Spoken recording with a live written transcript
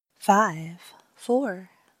5, 4,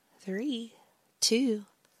 3, 2,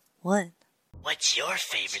 1. What's your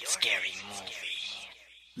favorite scary movie?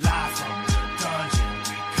 Live from the dungeon,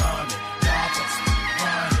 we coming. Y'all just be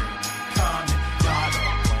running, we coming. Y'all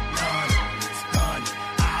don't want none of this gunning.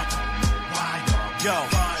 I don't know why y'all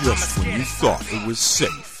be Just when you thought it was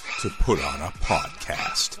safe to put on a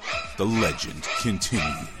podcast, the legend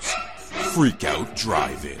continues. Freak Out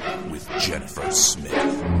Drive-In with Jennifer Smith.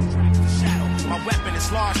 My weapon is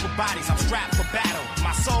large for bodies, I'm strapped for battle.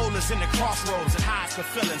 My soul is in the crossroads and highs for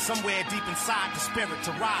feeling. Somewhere deep inside the spirit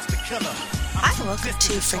to rise the killer. Hi, welcome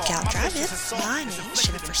to Freak Out Drive-In. My name is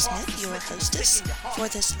Jennifer Smith, your hostess for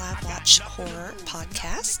this live watch horror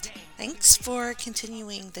podcast. Thanks for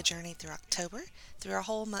continuing the journey through October, through a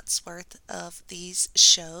whole month's worth of these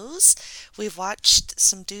shows. We've watched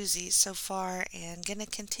some doozies so far and gonna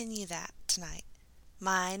continue that tonight.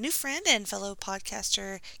 My new friend and fellow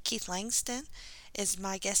podcaster Keith Langston is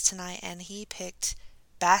my guest tonight, and he picked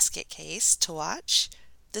Basket Case to watch.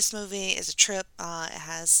 This movie is a trip. It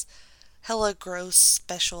has hella gross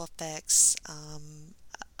special effects,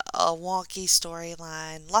 a wonky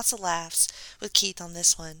storyline, lots of laughs with Keith on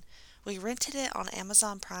this one. We rented it on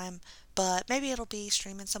Amazon Prime, but maybe it'll be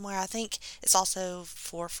streaming somewhere. I think it's also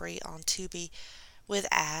for free on Tubi. With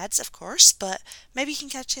ads, of course, but maybe you can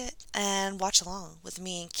catch it and watch along with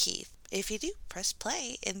me and Keith. If you do, press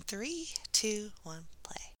play in 3, 2, 1,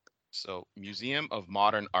 play. So, Museum of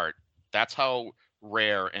Modern Art. That's how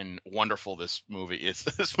rare and wonderful this movie is.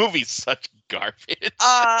 This movie's such garbage.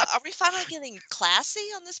 Are we finally getting classy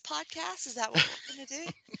on this podcast? Is that what we're going to do?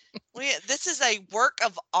 This is a work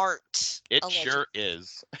of art. It allegedly. sure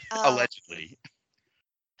is. Allegedly.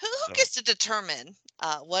 Who gets to determine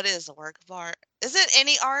what is a work of art? Isn't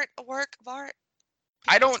any art a work of art?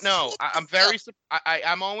 I don't know.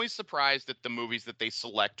 I'm always surprised at the movies that they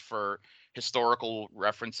select for historical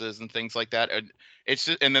references and things like that. And it's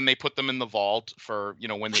just, and then they put them in the vault for,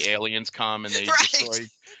 when the aliens come and they Right. destroy.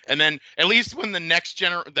 And then at least when the next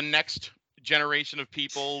generation of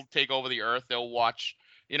people take over the earth, they'll watch,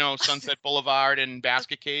 Sunset Boulevard and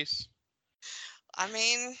Basket Case. I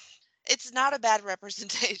mean, it's not a bad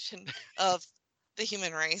representation of the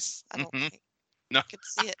human race, I don't think. No. I could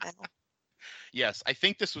see it now. Yes, I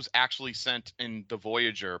think this was actually sent in the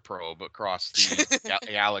Voyager probe across the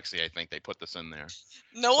galaxy. I think they put this in there.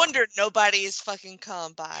 No wonder nobody's fucking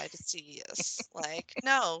come by to see us. Like,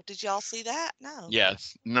 no, did y'all see that? No.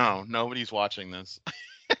 Yes. No, nobody's watching this.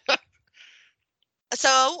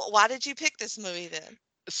 So, why did you pick this movie then?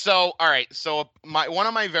 So, all right. So one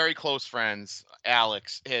of my very close friends,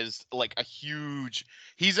 Alex, is like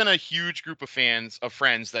he's in a huge group of friends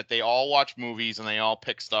that they all watch movies and they all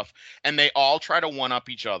pick stuff and they all try to one up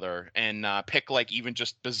each other and pick like even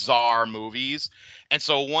just bizarre movies. And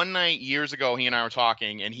so one night years ago, he and I were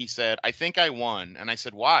talking and he said, "I think I won." And I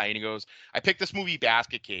said, "Why?" And he goes, "I picked this movie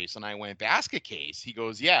Basket Case." And I went, "Basket Case?" He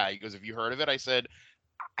goes, "Yeah." He goes, "Have you heard of it?" I said,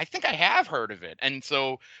 "I think I have heard of it." And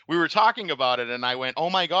so we were talking about it and I went, "Oh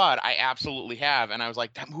my God, I absolutely have." And I was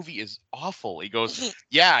like, "That movie is awful." He goes,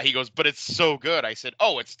 "Yeah." He goes, "But it's so good." I said,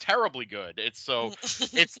 "Oh, it's terribly good."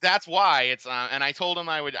 That's why it's, and I told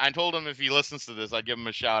him if he listens to this, I'd give him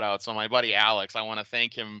a shout out. So my buddy Alex, I want to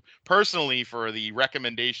thank him personally for the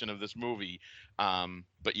recommendation of this movie.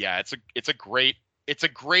 But yeah, it's a great,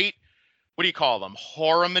 what do you call them?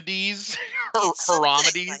 Horromedies?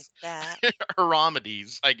 Horromedies? Like that.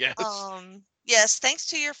 Horromedies, I guess. Yes, thanks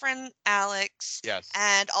to your friend Alex. Yes.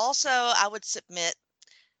 And also, I would submit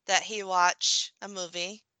that he watch a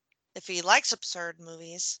movie, if he likes absurd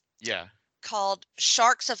movies. Yeah. Called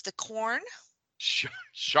Sharks of the Corn.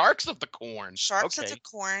 Sharks of the Corn. Sharks of the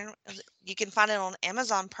Corn. You can find it on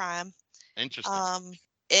Amazon Prime. Interesting.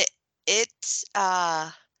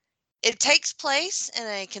 It takes place in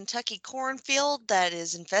a Kentucky cornfield that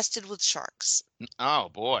is infested with sharks. Oh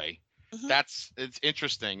boy. Mm-hmm. It's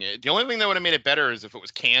interesting. The only thing that would have made it better is if it was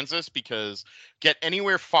Kansas, because get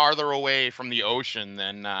anywhere farther away from the ocean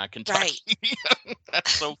than Kentucky. Right.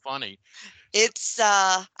 That's so funny. It's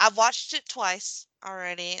I've watched it twice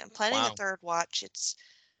already. I'm planning a third watch. It's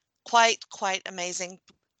quite amazing.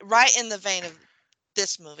 Right in the vein of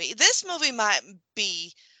this movie. This movie might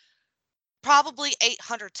be probably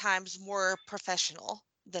 800 times more professional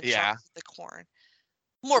than Sharks of the Corn.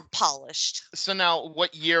 More polished. So now,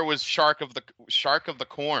 what year was Shark of the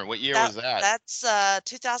Corn? What year was that? That's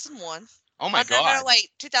 2001. Oh my God! No, wait,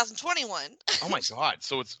 2021. Oh my God!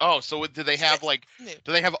 So do they have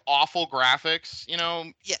awful graphics?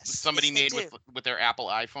 Yes. Somebody made with their Apple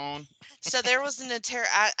iPhone. So there was an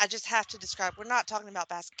I just have to describe. We're not talking about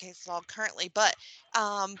Basket Case at all currently, but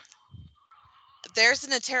there's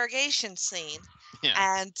an interrogation scene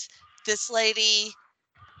Yeah. And this lady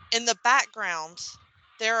in the background,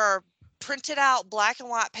 there are printed out black and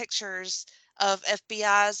white pictures of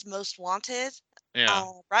FBI's most wanted. Yeah.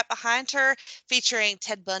 Right behind her, featuring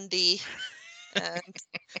Ted Bundy and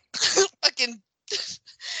fucking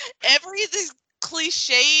every this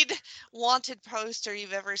cliched wanted poster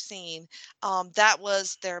you've ever seen. That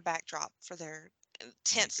was their backdrop for their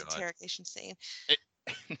intense God. interrogation scene. It,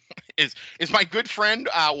 is my good friend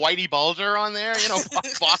Whitey Bulger on there? You know,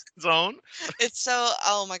 Boston's own. It's so,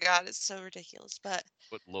 oh my God, it's so ridiculous, but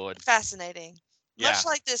Good Lord. fascinating. Yeah. Much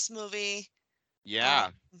like this movie. Yeah.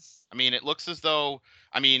 I mean, it looks as though.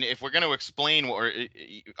 I mean, if we're going to explain what,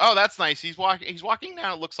 oh, that's nice. He's walking. He's walking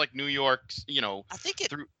down. It looks like New York's. You know, I think it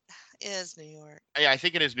through. is New York. Yeah, I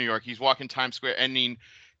think it is New York. He's walking Times Square. I mean,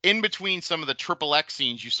 in between some of the triple X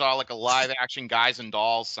scenes, you saw like a live action Guys and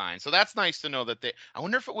Dolls sign. So that's nice to know that they. I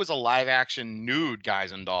wonder if it was a live action nude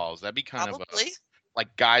Guys and Dolls. That'd be kind of Probably. like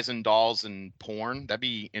Guys and Dolls and porn. That'd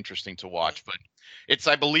be interesting to watch. But it's,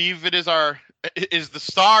 I believe, it is the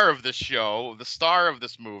star of this show, the star of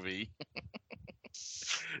this movie.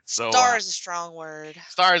 So Star is a strong word.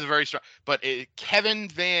 Star is very strong. But Kevin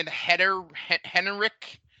Van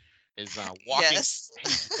Henrik is walking. Yes.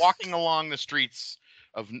 He's walking along the streets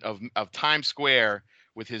of Times Square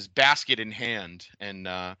with his basket in hand, and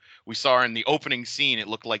we saw in the opening scene, it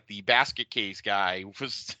looked like the basket case guy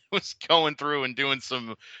was going through and doing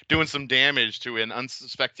some damage to an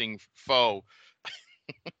unsuspecting foe.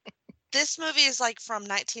 This movie is like from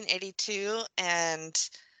 1982, and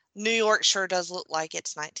New York sure does look like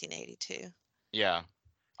it's 1982. Yeah,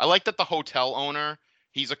 I like that the hotel owner,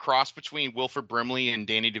 he's a cross between Wilford Brimley and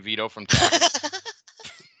Danny DeVito from Taxi.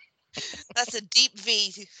 That's a deep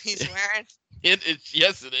V he's wearing.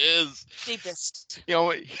 Yes, it is. Deepest. You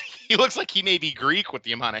know, he looks like he may be Greek with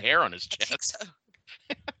the amount of hair on his I think chest. so.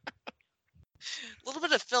 A little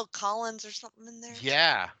bit of Phil Collins or something in there.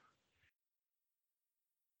 Yeah.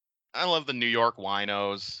 I love the New York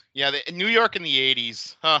winos. Yeah, New York in the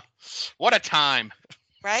 80s. Huh. What a time.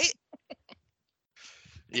 Right?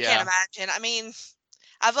 Yeah. I can't imagine. I mean,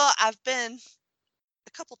 I've been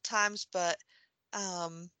a couple times, but I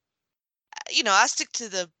stick to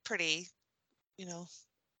the pretty, You stick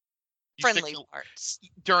friendly to- parts.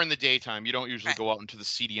 During the daytime, you don't usually Right. go out into the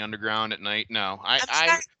seedy underground at night. No. I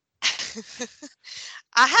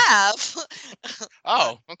have.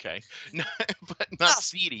 Oh, okay. No, but not Oh.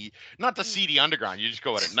 seedy. Not the seedy underground. You just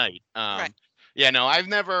go out at night. Right. Yeah, no, I've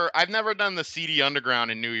never done the seedy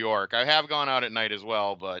underground in New York. I have gone out at night as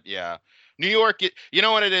well, but yeah. New York, you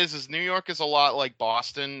know what it is New York is a lot like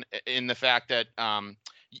Boston in the fact that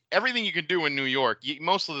everything you can do in New York,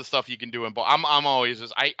 most of the stuff you can do in Boston. I'm always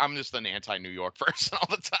I'm just an anti-New York person all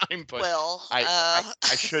the time, but Well, I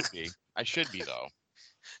should be. I should be though.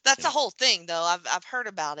 that's the whole thing, though. I've heard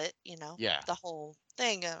about it. Yeah. The whole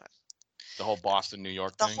thing. The whole Boston New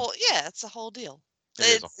York The thing. whole it's a whole deal. It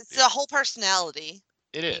is a whole It's deal. the whole personality.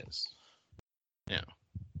 It is. Yeah.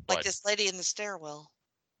 Like But- this lady in the stairwell, Oh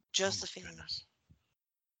my Josephine. goodness.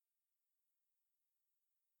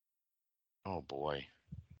 Oh boy.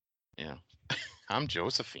 Yeah. I'm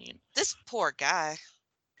Josephine. This poor guy.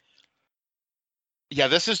 Yeah,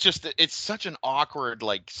 this is just it's such an awkward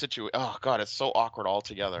situation. Oh god, it's so awkward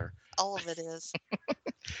altogether. All of it is.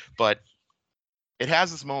 But it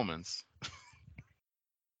has its moments.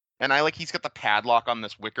 And I he's got the padlock on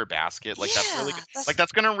this wicker basket. That's really good.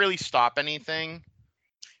 That's gonna really stop anything.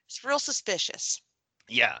 It's real suspicious.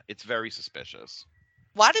 Yeah, it's very suspicious.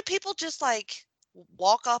 Why do people just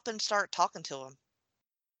walk up and start talking to him?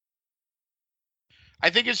 I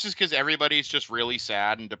think it's just because everybody's just really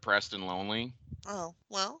sad and depressed and lonely. Oh,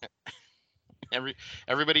 well,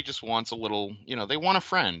 Everybody just wants a little, they want a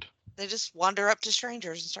friend. they just wander up to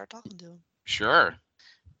strangers and start talking to him. Sure.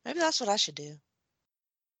 Maybe that's what I should do.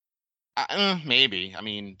 Maybe. I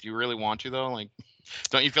mean, do you really want to though?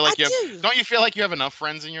 Don't you feel like I you have? do. Don't you feel like you have enough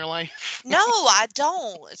friends in your life? No, I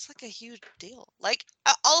don't. It's like a huge deal.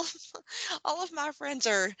 All of my friends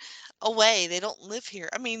are away. They don't live here.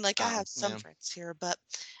 I mean, I have some yeah. friends here, but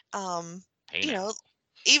Hey, you now. know,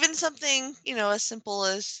 even something, as simple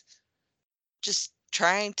as just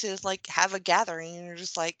trying to have a gathering, and you're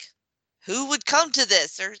just who would come to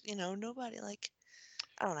this? Or, nobody,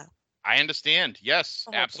 I don't know. I understand. Yes,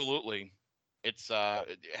 The whole thing. absolutely. It's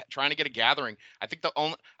trying to get a gathering. I think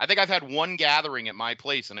I've had one gathering at my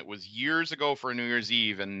place, and it was years ago for New Year's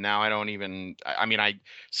Eve, and now I don't even. I mean, I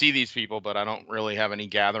see these people, but I don't really have any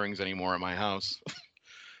gatherings anymore at my house.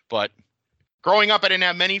 But growing up, I didn't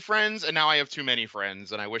have many friends, and now I have too many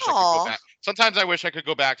friends, and I wish I could go Aw. back. Sometimes I wish I could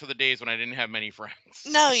go back to the days when I didn't have many friends.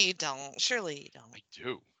 No, you don't. Surely you don't. I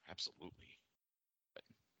do, absolutely.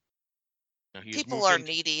 People are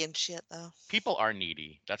needy and shit, though. People are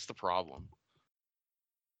needy. That's the problem.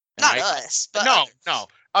 Not us, but no,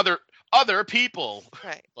 others. other people.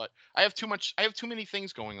 Right. But I have too many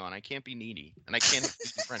things going on. I can't be needy, and I can't have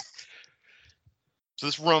needy friends. So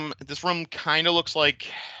this room kind of looks like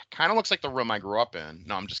the room I grew up in.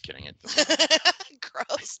 No, I'm just kidding. It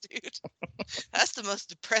Gross, dude. That's the most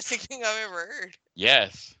depressing thing I've ever heard.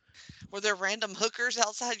 Yes. Were there random hookers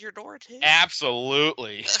outside your door too?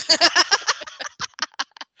 Absolutely.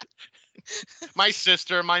 My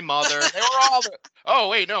sister, my mother, they were all. Oh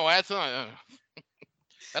wait, no, that's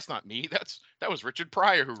not me. That was Richard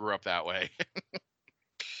Pryor who grew up that way.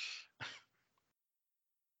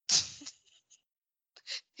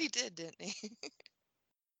 He did, didn't he?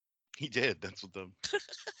 He did. That's what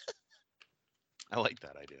I like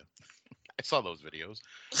that idea. I saw those videos.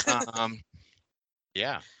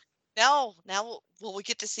 Yeah. Now, will we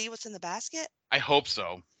get to see what's in the basket? I hope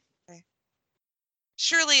so. Okay.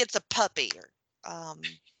 Surely it's a puppy or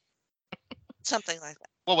something like that.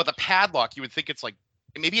 Well, with a padlock, you would think it's like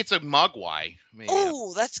maybe it's a mugwai.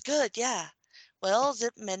 Oh, that's good. Yeah. Well, is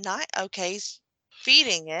it midnight? Okay,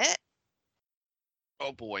 feeding it.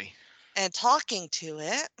 Oh boy. And talking to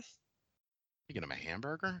it. You get him a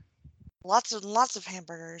hamburger? Lots of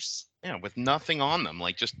hamburgers. Yeah, with nothing on them.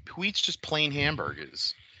 Like who eats just plain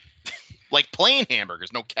hamburgers? Like plain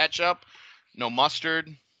hamburgers, no ketchup, no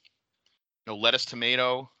mustard, no lettuce,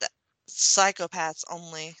 tomato. Psychopaths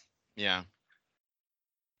only. Yeah.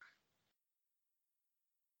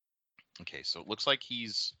 Okay, so it looks like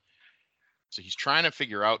he's trying to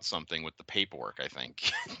figure out something with the paperwork, I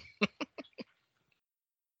think.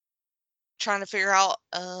 Trying to figure out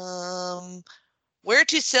where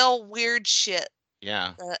to sell weird shit.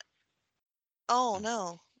 Yeah. Oh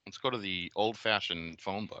no. Let's go to the old-fashioned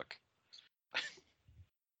phone book.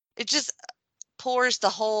 It just pours the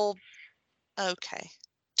whole. Okay.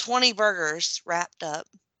 20 burgers wrapped up.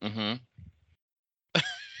 Mm-hmm.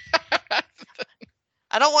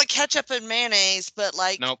 I don't want ketchup and mayonnaise, but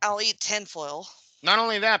Nope. I'll eat tinfoil. Not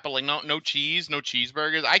only that, but like no cheese, no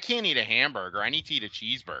cheeseburgers. I can't eat a hamburger. I need to eat a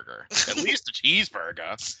cheeseburger. At least a cheeseburger.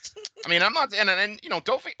 I mean, I'm not, and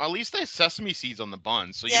don't think, at least there's sesame seeds on the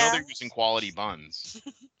buns, so you know they're using quality buns.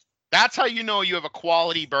 That's how you know you have a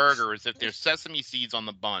quality burger, is if there's sesame seeds on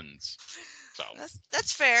the buns. So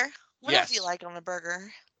that's fair. What else do you like on a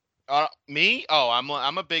burger? Me? Oh,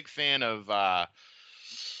 I'm a big fan of. I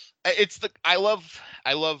love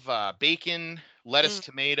bacon, lettuce,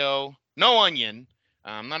 tomato, no onion.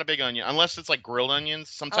 I'm not a big onion unless it's like grilled onions.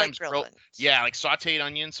 Sometimes grilled. Yeah, like sautéed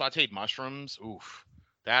onions, sautéed mushrooms. Oof,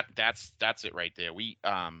 that's it right there. We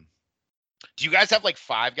do you guys have like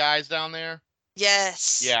Five Guys down there?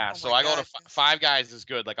 Yes. Yeah, so I go to Five Guys is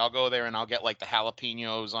good. Like I'll go there and I'll get like the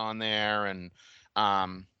jalapenos on there and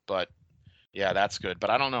but yeah, that's good. But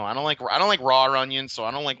I don't know. I don't like raw onions, so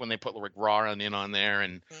I don't like when they put like raw onion on there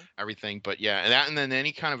and everything. But yeah, and then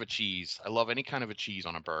any kind of a cheese. I love any kind of a cheese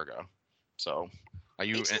on a burger. So are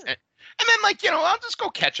you and then like, I'll just go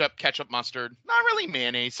ketchup, mustard. Not really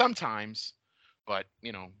mayonnaise sometimes. But,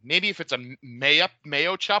 maybe if it's a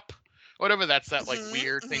mayo chup, whatever, that's that like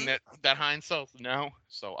weird thing that Heinz sells now.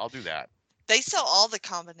 So I'll do that. They sell all the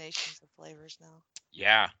combinations of flavors now.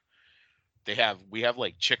 Yeah. We have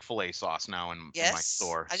like Chick-fil-A sauce now in my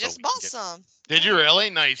store. I just bought some. Did you really?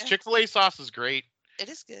 Nice. Yeah. Chick-fil-A sauce is great. It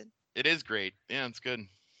is good. It is great. Yeah, it's good.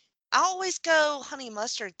 I always go honey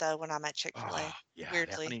mustard though when I'm at Chick-fil-A. Yeah,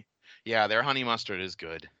 weirdly. Their honey mustard is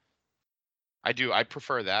good. I do. I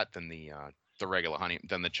prefer that than the regular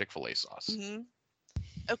than the Chick-fil-A sauce. Mm-hmm.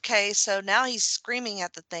 Okay, so now he's screaming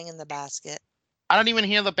at the thing in the basket. I don't even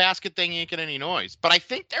hear the basket thing making any noise. But I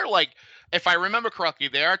think they're like, if I remember correctly,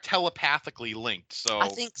 they are telepathically linked. So I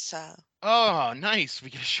think so. Oh, nice. We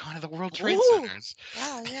get a shot of the World Trade Centers.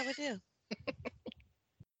 Wow, yeah, we do.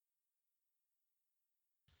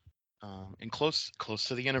 And close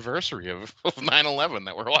to the anniversary of 9/11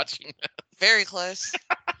 that we're watching. Very close.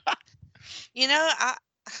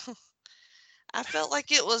 I felt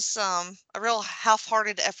like it was a real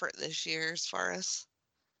half-hearted effort this year as far as,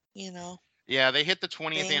 Yeah, they hit the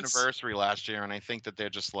 20th anniversary last year, and I think that they're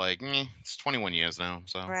just like, it's 21 years now.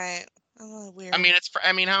 So right, weird. I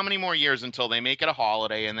mean, how many more years until they make it a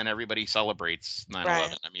holiday and then everybody celebrates 9/11?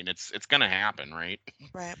 Right. I mean, it's gonna happen, right?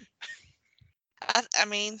 Right. I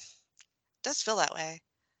mean, it does feel that way.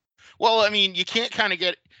 Well, I mean, you can't kind of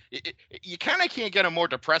get a more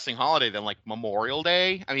depressing holiday than like Memorial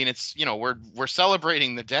Day. I mean, it's we're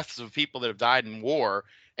celebrating the deaths of people that have died in war.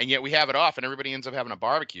 And yet we have it off, and everybody ends up having a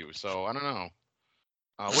barbecue. So I don't know.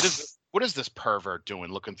 What is this pervert doing?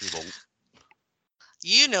 Looking through the.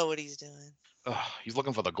 You know what he's doing. He's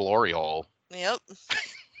looking for the glory hole. Yep.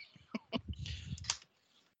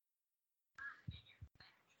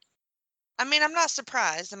 I mean, I'm not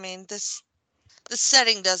surprised. I mean, this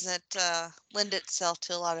setting doesn't lend itself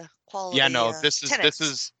to a lot of quality. Yeah, no, this tenants.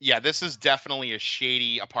 is definitely a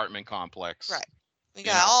shady apartment complex. Right. We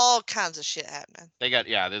got all kinds of shit happening. They got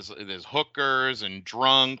there's hookers and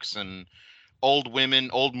drunks and old women,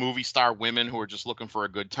 old movie star women who are just looking for a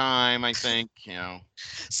good time, I think,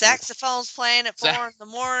 Saxophones playing at 4 in the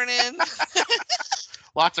morning.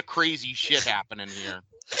 Lots of crazy shit happening here.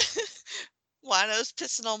 Winos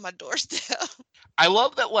pissing on my doorstep. I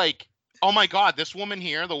love that, like, oh my God, this woman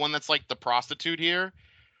here, the one that's like the prostitute here,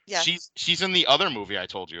 yeah, she's in the other movie I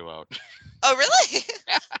told you about. Oh, really?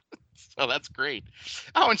 Yeah. So that's great.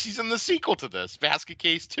 Oh, and she's in the sequel to this, Basket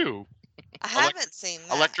Case 2. I haven't seen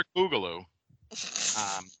that. Electric Boogaloo.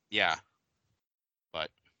 Yeah. But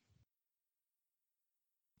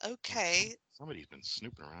okay. Somebody's been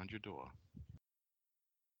snooping around your door.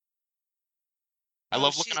 I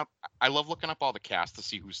love looking up all the cast to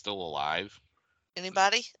see who's still alive.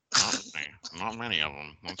 Anybody? Not many of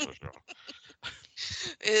them. That's for sure.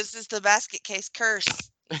 Is this the Basket Case curse?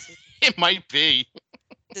 It might be.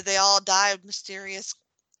 Did they all die of mysterious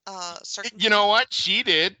circumstances? You know what? She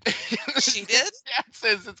did. She did? Yeah, it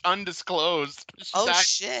says it's undisclosed.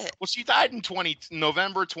 Shit. Well, she died in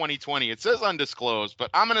November 2020. It says undisclosed, but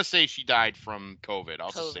I'm gonna say she died from COVID.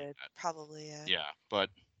 I'll just say that. Probably, yeah. Yeah, but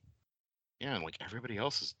yeah, like everybody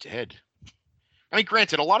else is dead. I mean,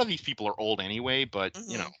 granted, a lot of these people are old anyway, but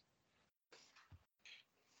you know.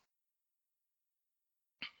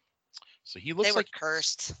 So he looks like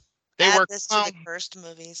cursed. They were this to the cursed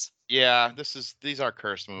movies. Yeah, these are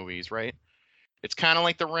cursed movies, right? It's kind of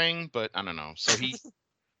like The Ring, but I don't know. So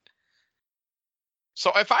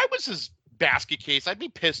so if I was his basket case, I'd be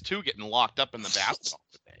pissed too, getting locked up in the basket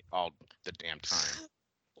all the damn time.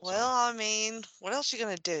 Well, I mean, what else you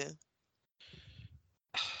gonna do?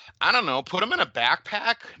 I don't know. Put him in a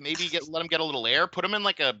backpack. Maybe let him get a little air. Put him in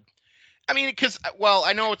like a. I mean, because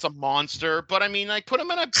I know it's a monster, but I mean, like, put him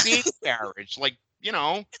in a big carriage, like,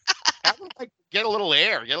 have him like get a little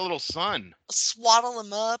air, get a little sun. Swaddle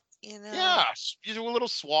him up, Yeah, you do a little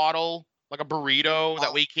swaddle, like a burrito.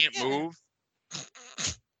 That way he can't move.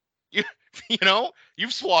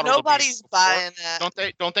 You've swaddled. Nobody's buying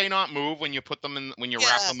that. Don't they not move when you put them in when you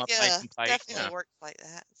wrap them up nice and tight? Definitely works like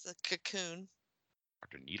that. It's a cocoon.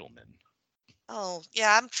 Dr. Needleman. Oh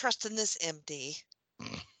yeah, I'm trusting this MD.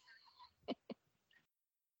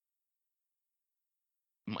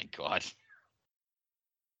 Oh my God.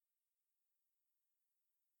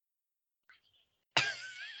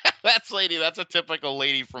 That's a typical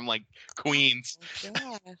lady from like Queens.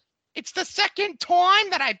 Oh, it's the second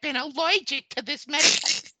time that I've been allergic to this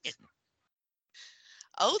medication.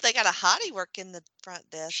 Oh, they got a hottie working the front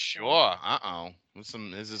desk. Sure. This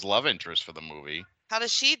is love interest for the movie. How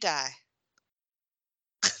does she die?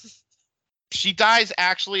 She dies,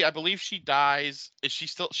 actually. I believe she dies.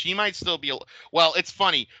 She might still be. Well, it's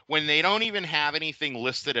funny. When they don't even have anything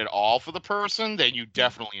listed at all for the person, then you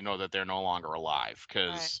definitely know that they're no longer alive.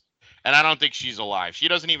 And I don't think she's alive. She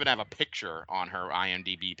doesn't even have a picture on her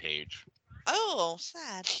IMDb page. Oh,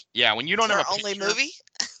 sad. Yeah, when you don't have a picture. Only movie?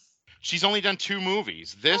 She's only done 2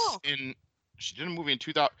 movies. She did a movie in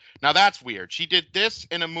 2000. Now that's weird. She did this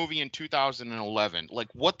in a movie in 2011. Like,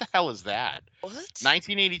 what the hell is that? What?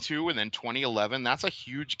 1982 and then 2011. That's a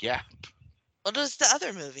huge gap. What is the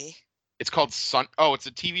other movie? It's called it's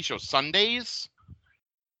a TV show, Sundays.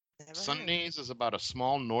 Sundays is about a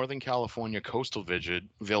small Northern California coastal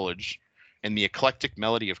village and the eclectic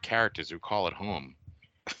melody of characters who call it home.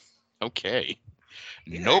 Okay.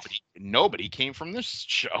 Yeah. Nobody came from this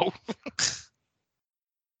show.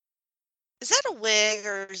 Is that a wig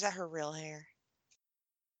or is that her real hair?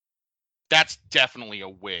 That's definitely a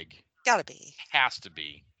wig. Gotta be. Has to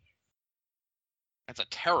be. That's a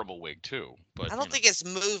terrible wig too. But I don't think it's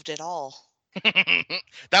moved at all.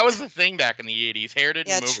 That was the thing back in the 80s. Hair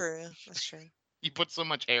didn't move. Yeah, true. That's true. You put so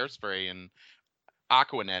much hairspray and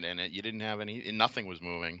Aquanet in it, you didn't have nothing was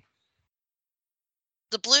moving.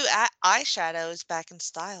 The blue eyeshadow is back in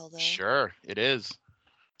style, though. Sure, it is.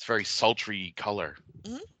 It's very sultry color.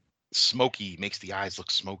 Mm-hmm. Smoky, makes the eyes look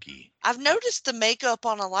smoky. I've noticed the makeup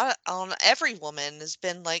on every woman has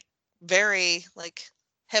been like very like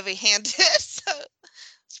heavy-handed. So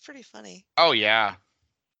it's pretty funny. Oh yeah.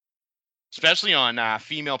 Especially on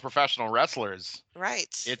female professional wrestlers. Right.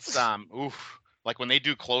 It's like when they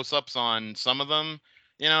do close-ups on some of them,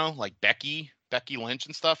 like Becky Lynch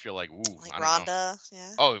and stuff, you're like, ooh. Like Rhonda,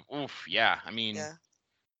 yeah. Oh, oof, yeah. I mean,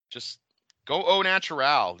 just go au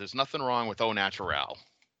naturel. There's nothing wrong with au naturel.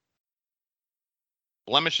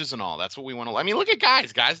 blemishes and all. That's what we want to. I mean, look at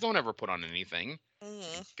guys. Guys don't ever put on anything.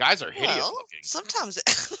 Mm. Guys are hideous Well, looking. sometimes.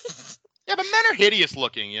 Yeah, but men are hideous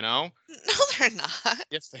looking. You know. No, they're not.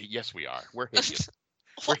 Yes, we are. We're hideous.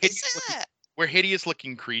 What is that? We're hideous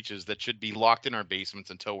looking creatures that should be locked in our basements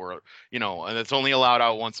until we're, and it's only allowed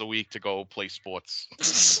out once a week to go play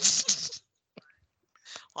sports.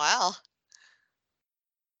 Wow.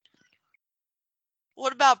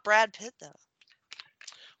 What about Brad Pitt though?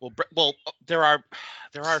 Well, there are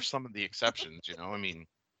some of the exceptions. I mean,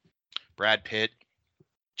 Brad Pitt,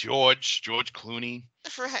 George Clooney.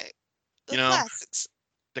 Right. The You know, classics.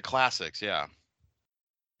 The classics, yeah.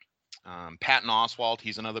 Patton Oswalt,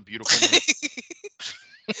 he's another beautiful man.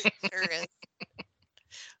 Sure is.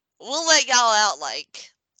 We'll let y'all out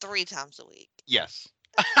like 3 times a week. Yes.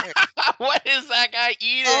 What is that guy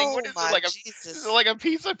eating? Oh, What is my it, like Jesus. Is it like a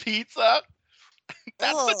piece of pizza?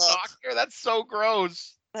 That's Ugh. the doctor? That's so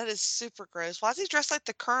gross. That is super gross. Why is he dressed like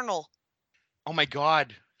the Colonel? Oh my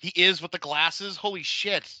God. He is with the glasses? Holy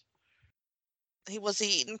shit. Was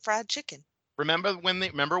he eating fried chicken? Remember when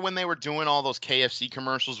they were doing all those KFC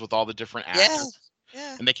commercials with all the different actors?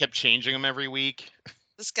 Yeah. And they kept changing them every week?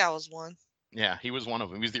 This guy was one. Yeah, he was one of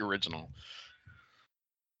them. He was the original.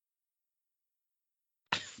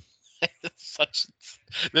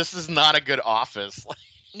 This is not a good office.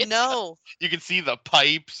 No. You can see the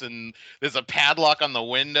pipes and there's a padlock on the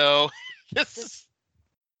window. This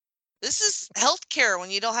is healthcare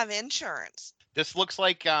when you don't have insurance. This looks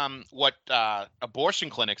like what abortion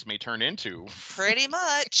clinics may turn into. Pretty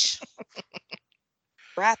much.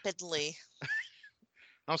 Rapidly.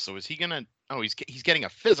 Oh, so is he gonna? Oh, he's getting a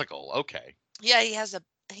physical. Okay. Yeah, he has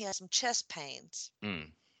some chest pains.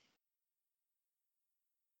 Mm.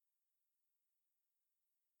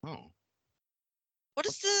 Oh. What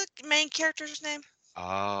is the main character's name?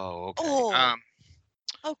 Oh, okay. Oh.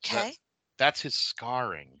 Okay. That's his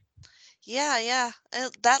scarring. Yeah.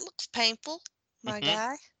 That looks painful, my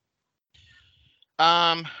guy.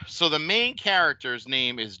 So the main character's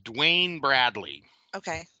name is Dwayne Bradley.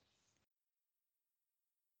 Okay.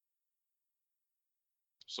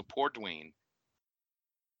 So poor Dwayne.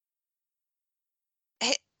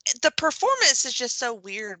 The performance is just so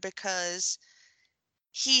weird because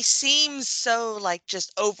he seems so like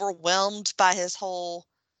just overwhelmed by his whole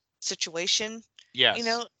situation. Yes.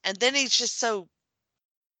 And then he's just so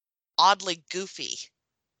oddly goofy,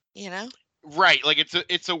 Right, like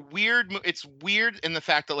it's weird in the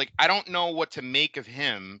fact that like I don't know what to make of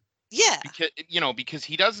him. Yeah. Because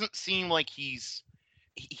he doesn't seem like he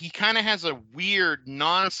kind of has a weird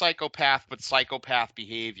non-psychopath but psychopath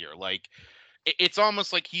behavior. Like it's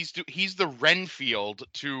almost like he's the Renfield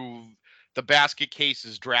to the basket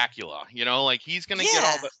case's Dracula. Like he's gonna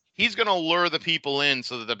get he's gonna lure the people in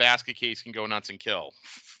so that the basket case can go nuts and kill.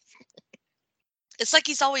 It's like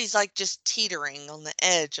he's always like just teetering on the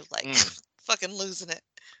edge of like fucking losing it.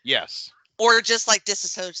 Yes. Or just like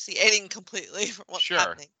disassociating completely from what's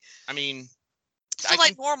happening. I mean, so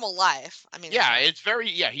like normal life. I mean, yeah, he's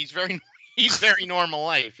very normal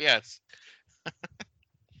life. Yes.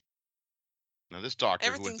 Now this doctor,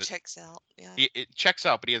 everything checks out. Yeah. It checks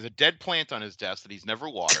out, but he has a dead plant on his desk that he's never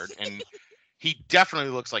watered, and he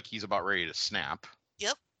definitely looks like he's about ready to snap.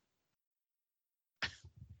 Yep.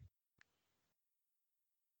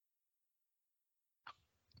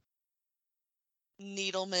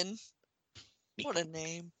 Needleman. What a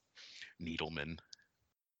name. Needleman.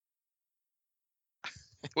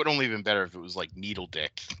 It would only have been better if it was like Needle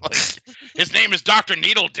Dick. Like, his name is Dr.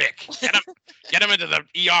 Needle Dick. Get him into the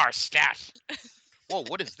ER stat. Whoa,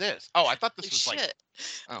 what is this? Oh, I thought this was shit.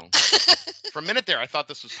 Like. Oh. For a minute there, I thought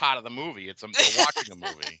this was part of the movie. They're watching a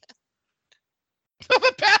movie.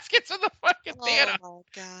 The baskets in the fucking theater. Oh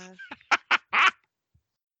my god.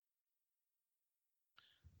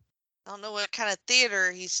 I don't know what kind of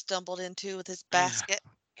theater he stumbled into with his basket.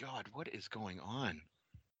 God, what is going on?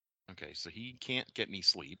 Okay, so he can't get any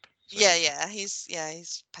sleep. So He's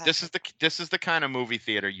This is the kind of movie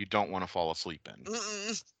theater you don't want to fall asleep in.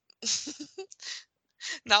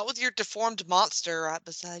 Not with your deformed monster right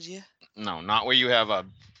beside you. No, not where you have a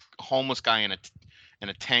homeless guy in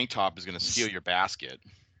a tank top is going to steal your basket.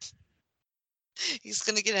 He's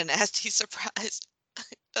going to get a nasty surprise.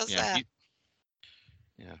 Does that?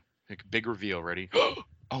 Yeah. Big reveal. Ready?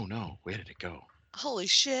 Oh no! Where did it go? Holy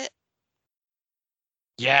shit!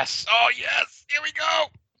 Yes! Oh yes! Here we go!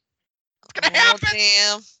 It's gonna happen!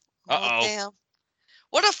 Damn! Uh-oh. Damn!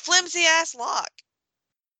 What a flimsy ass lock!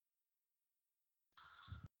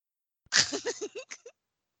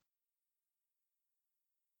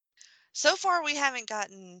 So far, we haven't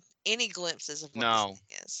gotten any glimpses of what this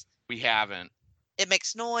thing is. We haven't. it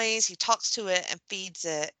makes noise. He talks to it and feeds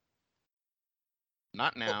it.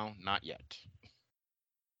 Not now, not yet.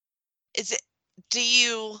 Is it? Do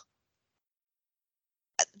you?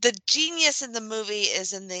 The genius in the movie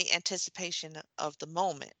is in the anticipation of the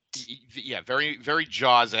moment. Yeah, very, very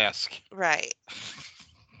Jaws-esque. Right.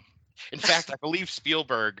 In fact, I believe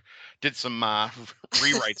Spielberg did some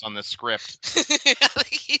rewrites on this script. I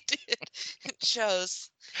think he did. It shows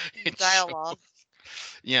the dialogue.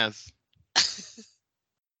 Yes.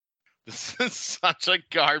 This is such a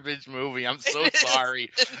garbage movie. I'm so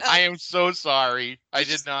sorry. I am so sorry. I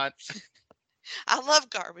did not. I love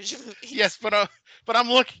garbage movies. Yes, but I'm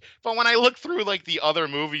looking. But when I look through like the other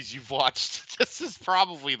movies you've watched, this is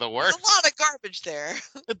probably the worst. There's a lot of garbage there.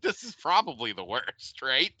 This is probably the worst,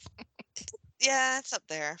 right? Yeah, it's up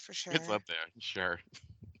there for sure. It's up there, sure.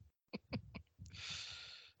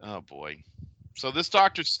 Oh boy. So this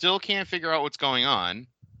doctor still can't figure out what's going on,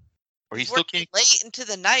 or he still can't. Late into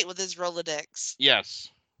the night with his Rolodex. Yes,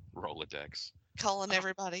 Rolodex. Calling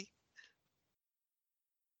everybody.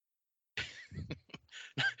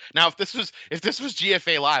 Now, if this was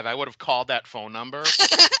GFA Live, I would have called that phone number.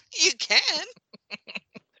 You can.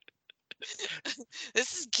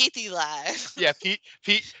 This is Keithy Live. Yeah,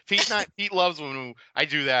 Pete loves when I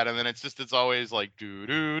do that, and then it's always like doo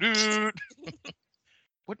doo doo.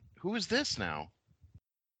 What? Who is this now?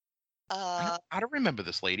 I don't remember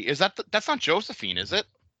this lady. Is that's not Josephine, is it?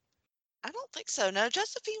 I don't think so. No,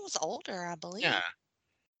 Josephine was older, I believe. Yeah.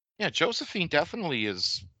 Yeah, Josephine definitely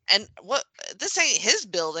is. And what? This ain't his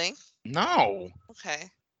building. No.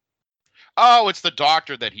 Okay. Oh, it's the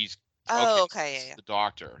doctor that he's. Oh, okay, yeah. The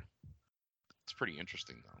doctor. It's pretty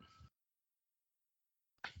interesting, though.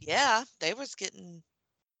 Yeah, they was getting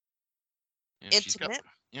intimate.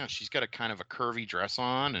 She's got a kind of a curvy dress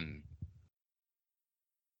on, and.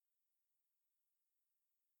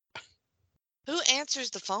 Who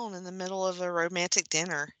answers the phone in the middle of a romantic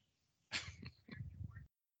dinner?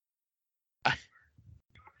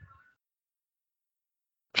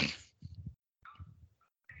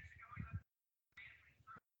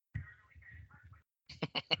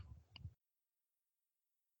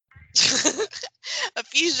 A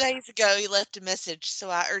few days ago, he left a message, so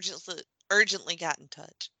I urgently got in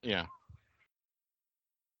touch. Yeah.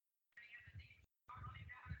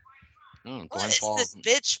 Oh, what is this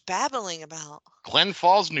bitch babbling about? Glen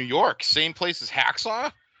Falls, New York, same place as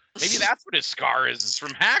Hacksaw? Maybe that's what his scar is. It's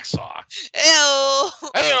from Hacksaw. Ew.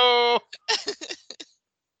 Hello.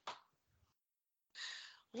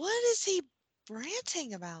 What is he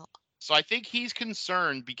ranting about? So I think he's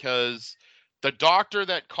concerned because the doctor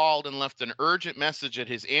that called and left an urgent message at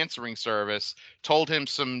his answering service told him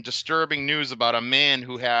some disturbing news about a man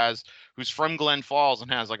who's from Glen Falls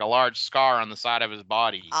and has like a large scar on the side of his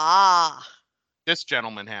body. Ah. This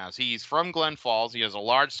gentleman has. He's from Glen Falls. He has a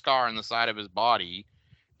large scar on the side of his body,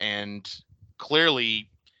 and clearly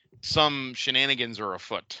some shenanigans are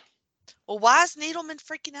afoot. Well, why is Needleman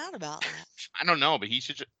freaking out about that? I don't know, but he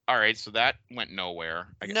should. All right, so that went nowhere.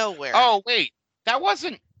 Nowhere. Oh wait, that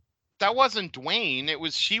wasn't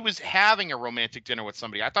Dwayne. She was having a romantic dinner with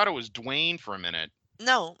somebody. I thought it was Dwayne for a minute.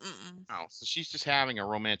 No. Mm-mm. Oh, so she's just having a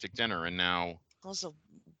romantic dinner, and now. That was a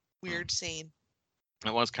weird scene.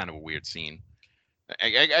 It was kind of a weird scene. I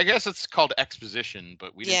guess it's called exposition,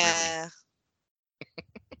 but we didn't. Yeah.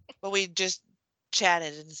 But we just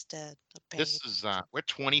chatted instead. This is we're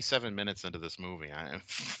 27 minutes into this movie.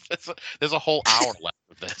 There's a whole hour left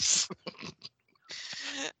of this.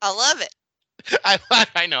 I love it.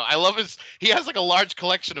 I know. I love he has like a large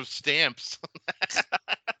collection of stamps.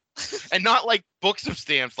 And not like books of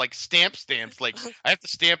stamps, like stamps. Like I have to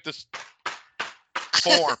stamp this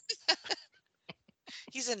form.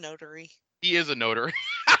 He's a notary. He is a notary.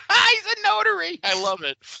 He's a notary. I love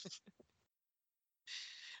it.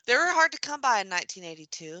 They were hard to come by in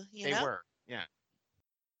 1982. They were, yeah.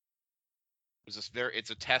 It's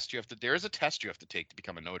a test there is a test you have to take to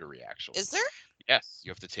become a notary, actually. Is there? Yes, you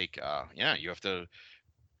have to take. You have to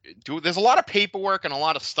do. There's a lot of paperwork and a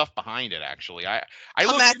lot of stuff behind it. Actually, I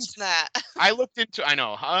looked that. I looked into. I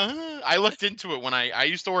know. I looked into it when I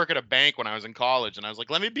used to work at a bank when I was in college, and I was like,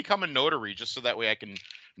 let me become a notary just so that way I can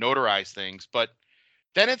notarize things. But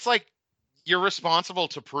then it's like you're responsible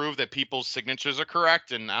to prove that people's signatures are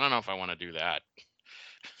correct, and I don't know if I want to do that.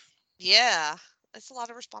 Yeah, it's a lot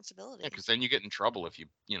of responsibility. Yeah, because then you get in trouble if you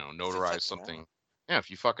notarize something. Yeah, if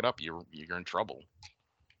you fuck it up, you're in trouble.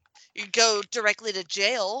 You go directly to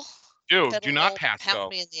jail. Dude, do not pass go. Pound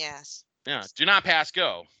me in the ass. Yeah, do not pass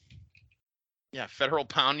go. Yeah, federal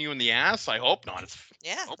pound you in the ass? I hope not.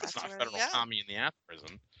 I hope it's not federal pound me in the ass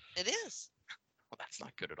prison. It is. Well, that's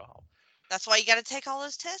not good at all. That's why you got to take all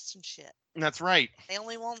those tests and shit. That's right. They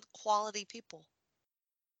only want quality people.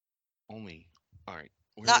 Only. All right.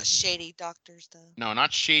 Not shady doctors, though. No,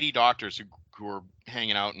 not shady doctors who are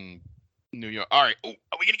hanging out in New York. All right. Oh,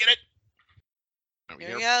 are we gonna get it?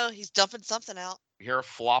 There we go. He's dumping something out. We hear a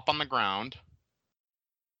flop on the ground.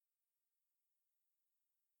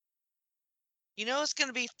 You know it's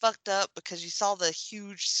gonna be fucked up because you saw the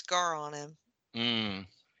huge scar on him.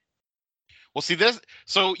 Well, see this.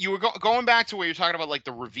 So you were going back to where you're talking about like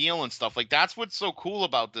the reveal and stuff. Like that's what's so cool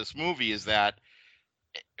about this movie is that,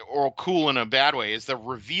 or cool in a bad way, is the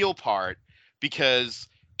reveal part, because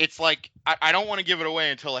it's like I don't want to give it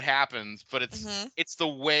away until it happens, but it's the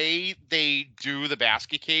way they do the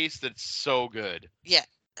basket case that's so good.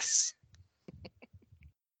 Yes.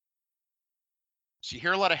 So you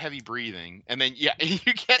hear a lot of heavy breathing, and then you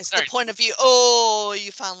get. It's the point of view. Oh,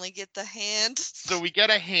 you finally get the hand. So we get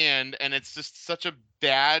a hand, and it's just such a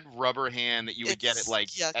bad rubber hand that you would get at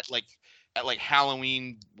like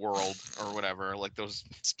Halloween World or whatever, like those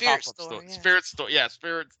spirit store, spirit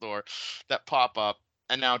store that pop up.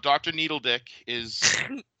 And now Dr. Needledick is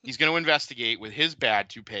he's going to investigate with his bad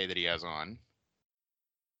toupee that he has on.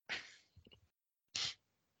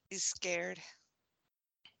 He's scared.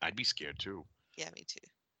 I'd be scared too. Yeah, me too.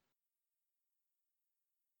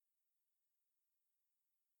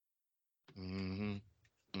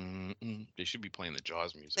 They should be playing the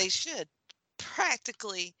Jaws music. They should.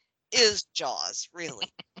 Practically is Jaws,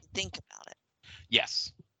 really. Think about it.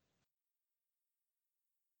 Yes.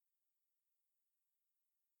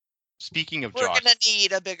 Speaking of Jaws, we're gonna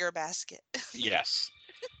need a bigger basket. Yes,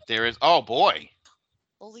 there is. Oh boy!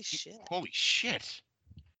 Holy shit! Holy shit!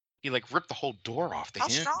 He like ripped the whole door off the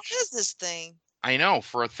hinge. How strong is this thing? I know,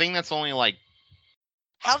 for a thing that's only like.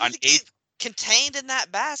 How did it get contained in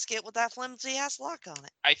that basket with that flimsy ass lock on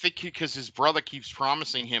it? I think because his brother keeps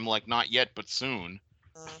promising him like not yet, but soon.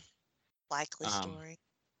 Likely story.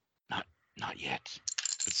 Not yet,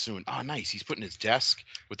 but soon. Oh, nice. He's putting his desk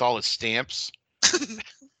with all his stamps.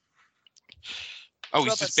 Oh,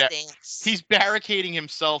 he's barricading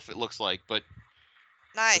himself. It looks like, but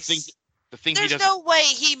nice. The thing There's no way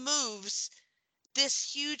he moves this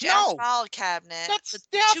huge ass file cabinet with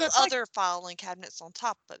two other filing cabinets on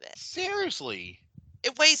top of it. Seriously.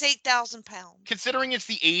 It weighs 8,000 pounds. Considering it's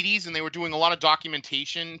the 80s and they were doing a lot of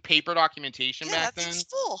documentation, paper documentation back then. It's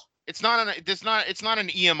full. It's not an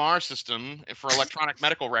EMR system for electronic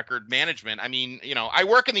medical record management. I mean, I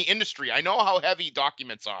work in the industry. I know how heavy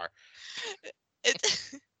documents are.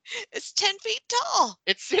 It's 10 feet tall.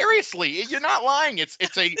 It's seriously, you're not lying. Oh,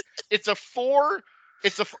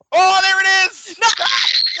 there it is.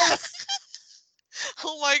 Yes.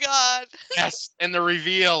 Oh my God. Yes. And the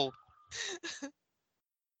reveal.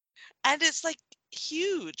 And it's like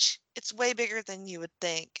huge. It's way bigger than you would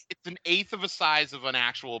think. It's an eighth of a size of an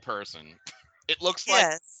actual person. It looks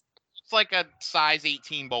like it's like a size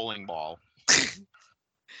 18 bowling ball.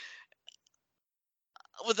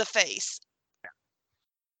 With a face.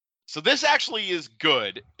 So this actually is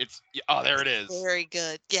good. There it is. Very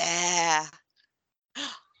good. Yeah.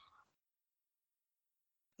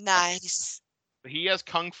 Nice. He has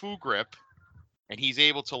kung fu grip, and he's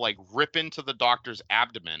able to like rip into the doctor's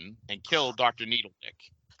abdomen and kill Dr. Needledick.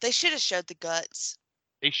 They should have showed the guts.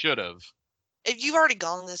 They should have. If you've already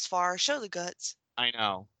gone this far, show the guts. I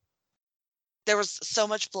know. There was so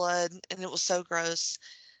much blood, and it was so gross.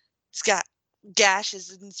 He's got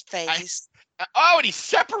gashes in his face. And he's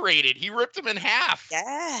separated. He ripped him in half.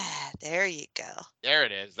 Yeah, there you go. There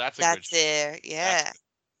it is. That's it. Yeah,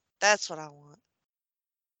 that's what I want.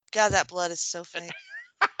 God, that blood is so fake.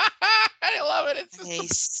 I love it. It's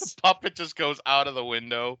nice. The puppet just goes out of the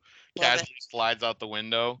window, casually slides out the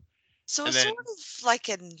window. So it's sort of like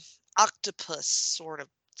an octopus, sort of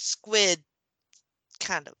squid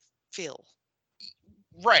kind of feel.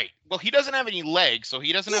 Right. Well, he doesn't have any legs, so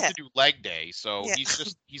he doesn't have to do leg day. So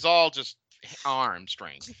he's all just arm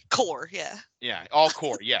strength. Core, yeah. Yeah, all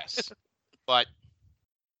core, yes. But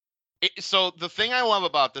so the thing I love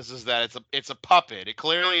about this is that it's a puppet. It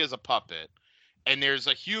clearly is a puppet. And there's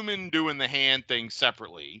a human doing the hand thing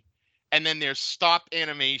separately. And then there's stop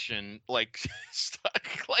animation, like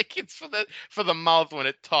it's for the mouth when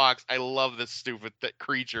it talks. I love this stupid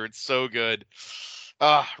creature. It's so good.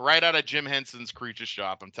 Right out of Jim Henson's Creature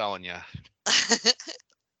Shop, I'm telling you.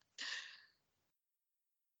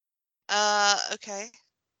 Okay.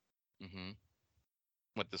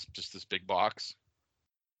 What, this big box?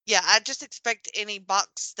 Yeah, I just expect any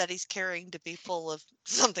box that he's carrying to be full of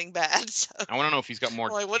something bad. So. I want to know if he's got more.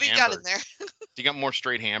 Like, what do you got in there? He got more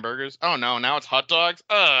straight hamburgers. Oh no, now it's hot dogs.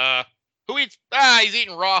 Who eats? He's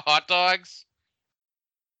eating raw hot dogs.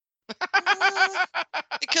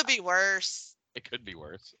 It could be worse. It could be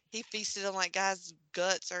worse. He feasted on like guys'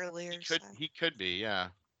 guts earlier. He could be, yeah.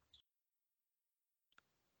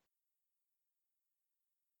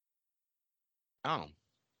 Oh.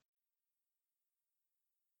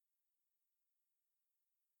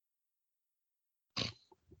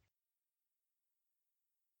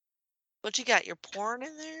 What you got? Your porn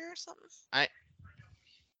in there or something?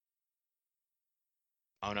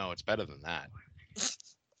 Oh no, it's better than that.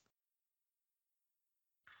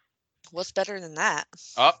 What's better than that?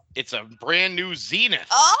 Oh, it's a brand new Zenith.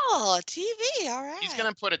 Oh, TV. All right. He's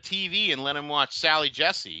gonna put a TV and let him watch Sally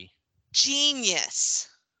Jesse. Genius.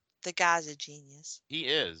 The guy's a genius. He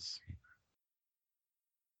is.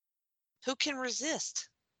 Who can resist?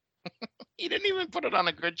 He didn't even put it on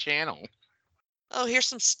a good channel. Oh, here's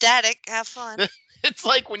some static. Have fun. It's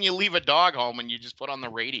like when you leave a dog home and you just put on the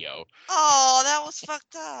radio. Oh, that was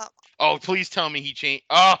fucked up. Oh, please tell me he changed.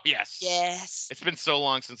 Oh, yes. Yes. It's been so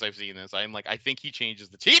long since I've seen this. I'm like, I think he changes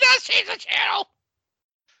the. He does change the channel.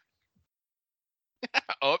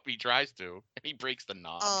 Oh, he tries to, and he breaks the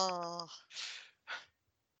knob. Oh.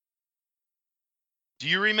 Do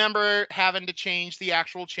you remember having to change the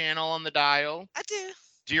actual channel on the dial? I do.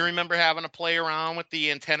 Do you remember having to play around with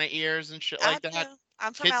the antenna ears and shit like that? Do.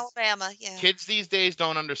 I'm from Alabama. Yeah. Kids these days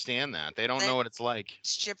don't understand that. They don't know what it's like.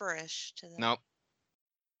 It's gibberish to them. Nope.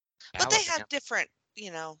 But they have different,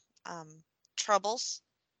 troubles.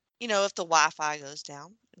 If the Wi-Fi goes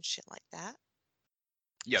down and shit like that.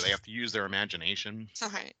 Yeah, they have to use their imagination. All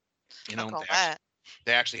right.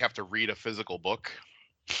 They actually have to read a physical book.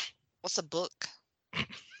 What's a book?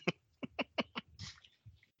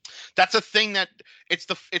 That's a thing that it's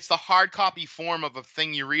the hard copy form of a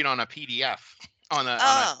thing you read on a PDF on a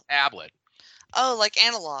tablet. Oh, like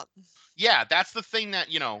analog. Yeah, that's the thing that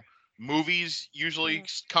movies usually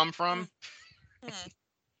come from.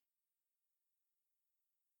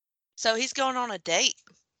 So he's going on a date.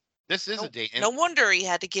 This is a date. No wonder he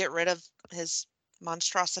had to get rid of his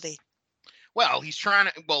monstrosity. Well, he's trying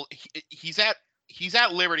to. Well, he's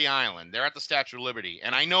at Liberty Island. They're at the Statue of Liberty,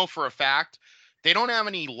 and I know for a fact they don't have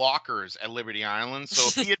any lockers at Liberty Island. So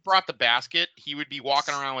if he had brought the basket, he would be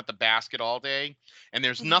walking around with the basket all day. And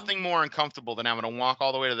there's nothing more uncomfortable than having to walk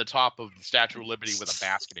all the way to the top of the Statue of Liberty with a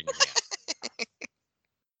basket in your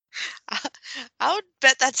hand. I would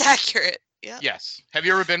bet that's accurate. Yeah. Yes. Have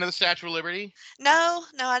you ever been to the Statue of Liberty? No,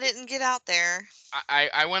 I didn't get out there.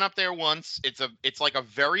 I went up there once. It's like a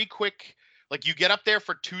very quick. Like you get up there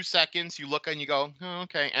for 2 seconds, you look and you go, oh,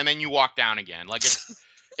 okay, and then you walk down again. Like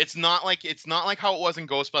it's not like how it was in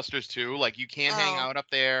Ghostbusters 2. Like you can't hang out up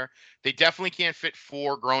there. They definitely can't fit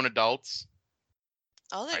 4 grown adults.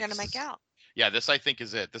 Oh, they're gonna make out. Yeah, this I think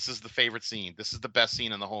is it. This is the favorite scene. This is the best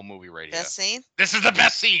scene in the whole movie right here. Best scene? This is the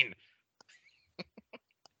best scene.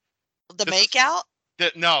 The makeout?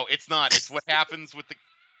 No, it's not. It's what happens with the.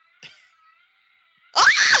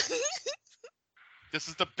 This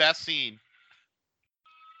is the best scene.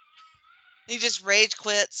 He just rage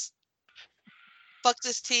quits. Fuck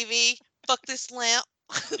this TV. Fuck this lamp.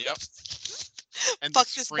 Yep. And fuck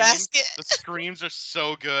this basket. The screams are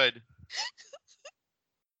so good.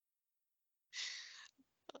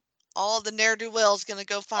 All the ne'er-do-wells gonna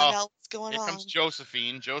go find out what's going on. Here comes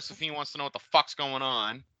Josephine. Josephine wants to know what the fuck's going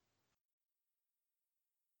on.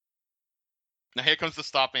 Now here comes the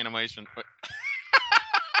stop animation.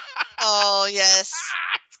 Oh yes.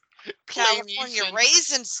 Claymation. California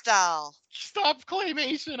raisin style. Stop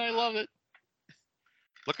claymation. I love it.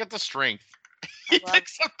 Look at the strength. He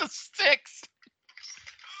picks up the sticks.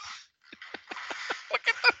 Look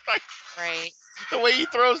at Right. The way he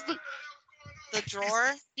throws the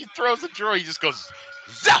drawer. He throws the drawer. He just goes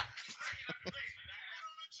zap.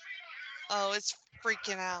 Oh, it's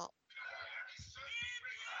freaking out.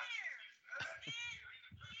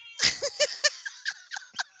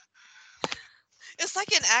 It's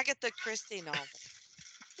like an Agatha Christie novel.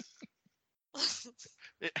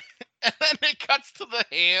 And then it cuts to the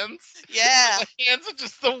hands. Yeah. The hands are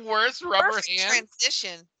just the worst rubber Perfect hands.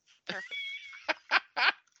 Transition. Perfect.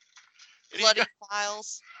 Bloody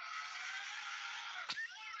files.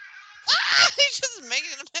 He's just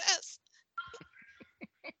making a mess.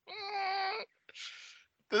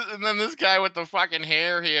 And then this guy with the fucking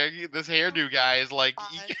hair here, this hairdo guy is like,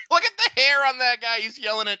 look at the hair on that guy. He's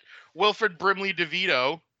yelling at Wilfred Brimley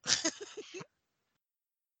DeVito.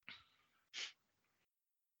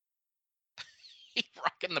 He's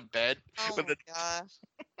rocking the bed. Oh my god.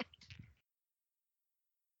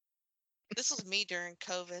 This was me during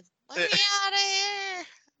COVID. Let me out of here.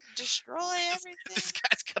 Destroy everything. This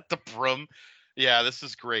guy's got the broom. Yeah, this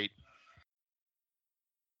is great.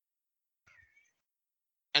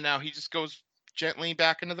 And now he just goes gently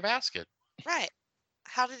back into the basket. Right.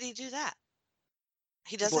 How did he do that?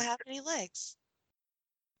 He doesn't have any legs.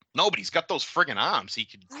 No, but he's got those friggin' arms. He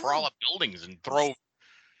could crawl up buildings and throw.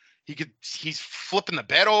 He's flipping the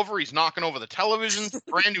bed over. He's knocking over the television.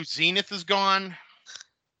 Brand new Zenith is gone.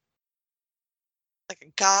 Like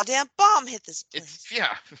a goddamn bomb hit this place.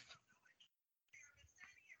 Yeah.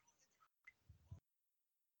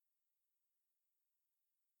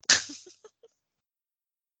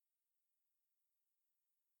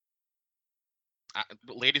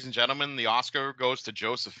 Ladies and gentlemen, the Oscar goes to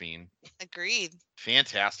Josephine. Agreed.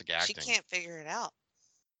 Fantastic acting. She can't figure it out.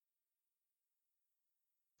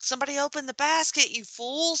 Somebody open the basket, you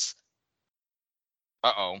fools.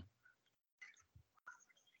 Uh-oh.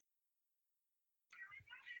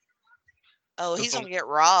 Oh, he's going to get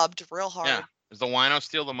robbed real hard. Yeah. Does the wino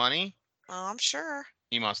steal the money? Oh, I'm sure.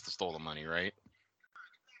 He must have stole the money, right?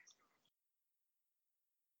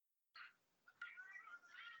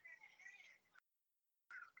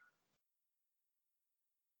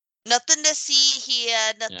 Nothing to see here.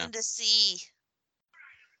 Nothing to see.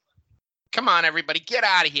 Come on, everybody. Get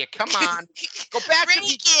out of here. Come on. Go back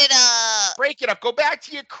Break it up. Break it up. Go back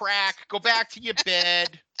to your crack. Go back to your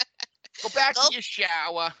bed. Go back to your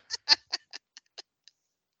shower.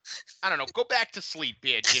 I don't know. Go back to sleep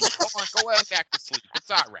here, Jimmy. Go on back to sleep. It's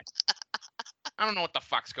all right. I don't know what the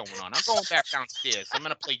fuck's going on. I'm going back downstairs. I'm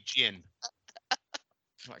going to play gin.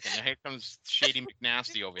 Fucking, here comes Shady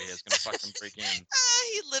McNasty over here. He's going to fucking break in.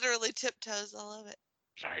 He literally tiptoes all of it.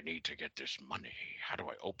 I need to get this money. How do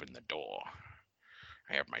I open the door?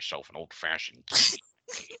 I have myself an old-fashioned key.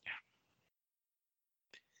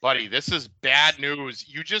 Buddy, this is bad news.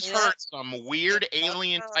 You just heard some weird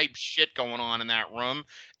alien-type shit going on in that room.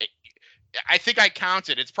 I think I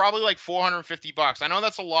counted. It's probably like $450. I know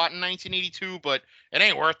that's a lot in 1982, but it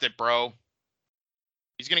ain't worth it, bro.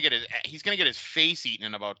 He's gonna get his face eaten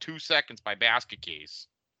in about 2 seconds by Basket Case.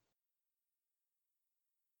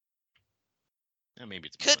 Yeah, maybe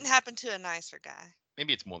it's couldn't happen to a nicer guy.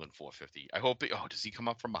 Maybe it's more than $450. I hope it. Oh, does he come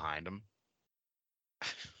up from behind him?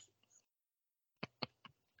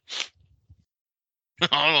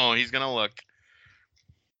 Oh, he's gonna look.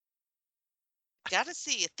 Gotta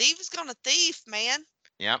see. A thief is gonna thief, man.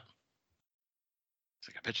 Yep. It's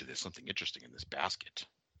like, I bet you there's something interesting in this basket.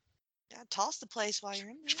 Yeah, toss the place while you're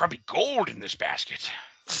in there. There's probably gold in this basket.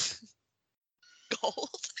 Gold?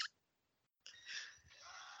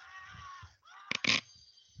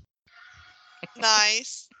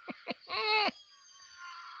 Nice.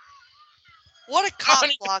 What a cop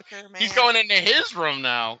blocker, man. He's going into his room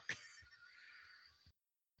now.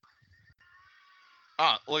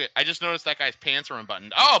 Oh, look! I just noticed that guy's pants are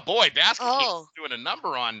unbuttoned. Oh boy, Basket Case is doing a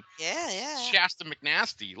number on Shasta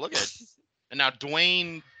McNasty. Look at it. And now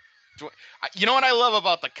Dwayne. You know what I love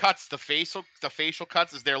about the cuts, the facial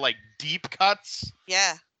cuts, is they're like deep cuts.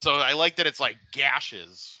 Yeah. So I like that it's like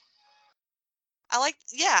gashes. I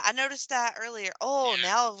noticed that earlier. Oh,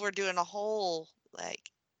 now we're doing a whole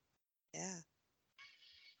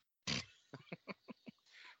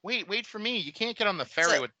Wait for me. You can't get on the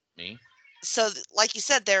ferry with me. So, like you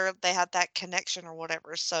said, they had that connection or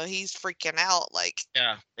whatever. So he's freaking out.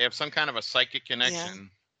 Yeah, they have some kind of a psychic connection.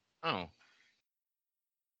 Yeah. Oh.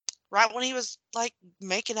 Right when he was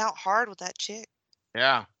making out hard with that chick.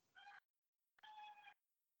 Yeah.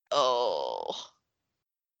 Oh.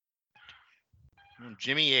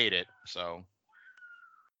 Jimmy ate it, so.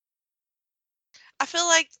 I feel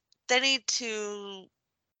like they need to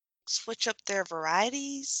switch up their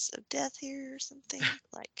varieties of death here or something.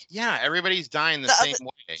 Yeah, everybody's dying the same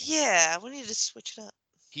way. Yeah, we need to switch it up.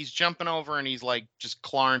 He's jumping over and he's just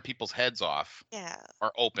clawing people's heads off. Yeah.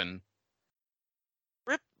 Or open.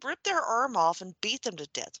 Rip their arm off and beat them to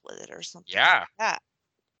death with it or something. Yeah. Like that.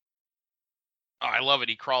 Oh, I love it.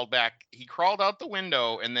 He crawled back. He crawled out the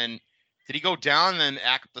window and then did he go down and then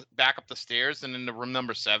back up the stairs and into room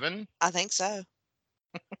number 7? I think so.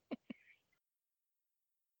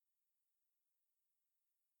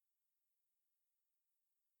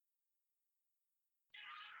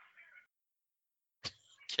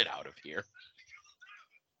 Get out of here.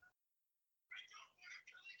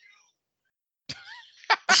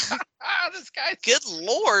 This guy. Good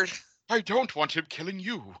Lord. I don't want him killing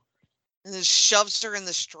you. And then shoves her in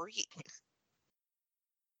the street.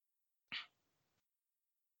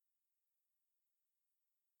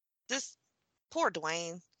 This poor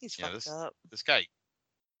Dwayne. He's fucked up. This guy,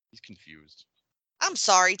 he's confused. I'm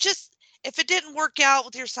sorry. Just if it didn't work out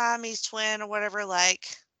with your Siamese twin or whatever, look.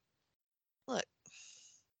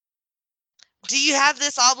 Do you have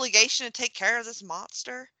this obligation to take care of this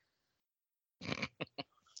monster?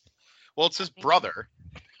 Well, it's his brother.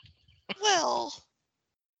 Well,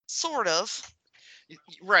 sort of.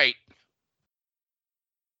 Right.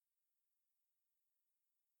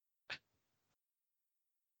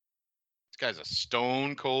 This guy's a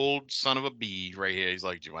stone cold son of a bee right here. He's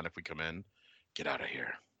like, do you mind if we come in? Get out of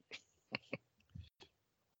here.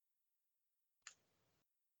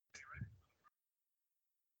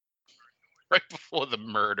 Right before the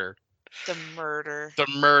murder. The murder. The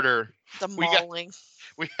murder. The mauling.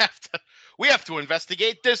 We have to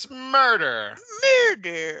investigate this murder.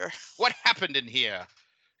 Murder. What happened in here?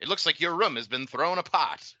 It looks like your room has been thrown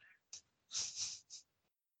apart.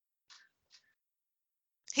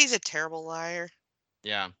 He's a terrible liar.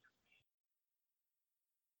 Yeah.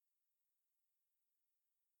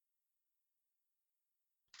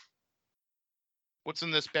 What's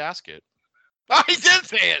in this basket? Oh, he did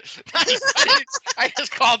say it. I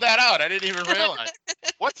just called that out. I didn't even realize.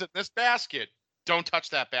 What's in this basket? Don't touch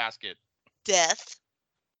that basket. Death.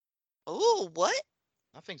 Oh, what?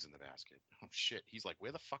 Nothing's in the basket. Oh, shit. He's like,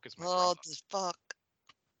 where the fuck is my Oh, grandma? this fuck.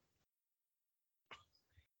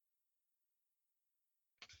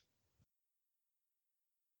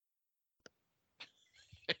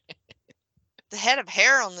 The head of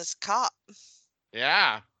hair on this cop.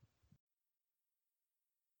 Yeah.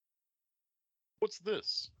 What's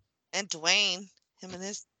this? And Dwayne. Him and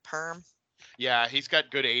his perm. Yeah, he's got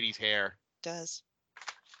good 80s hair. Does.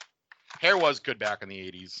 Hair was good back in the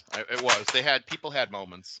 80s. It was. People had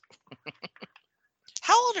moments.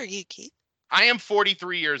 How old are you, Keith? I am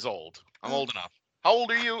 43 years old. I'm old enough. How old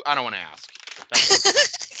are you? I don't want to ask.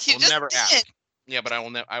 You We'll just never did. ask. Yeah, but I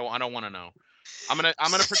will. I don't want to know. I'm gonna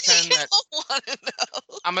pretend You that. don't want to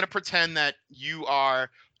know. I'm gonna pretend that you are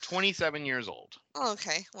 27 years old.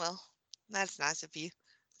 Okay, well, that's nice of you.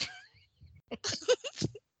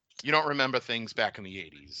 You don't remember things back in the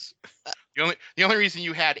 80s. The only reason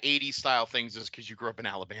you had 80s style things is because you grew up in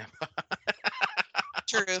Alabama.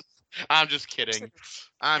 True. I'm just kidding. True.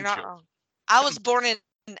 I'm You're not sure. wrong. I was born in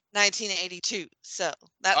 1982, so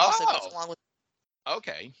that also goes along with.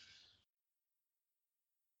 Okay.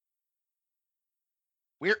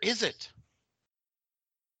 Where is it?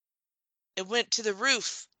 It went to the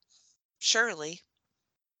roof. Surely.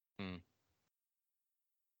 Hmm.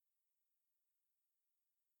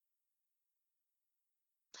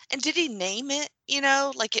 And did he name it? You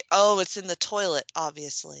know, like it's in the toilet,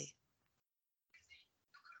 obviously.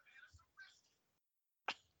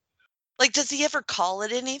 Like, does he ever call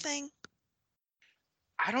it anything?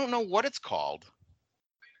 I don't know what it's called.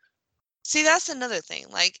 See, that's another thing.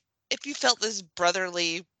 Like, if you felt this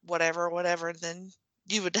brotherly whatever, then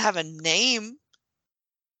you would have a name.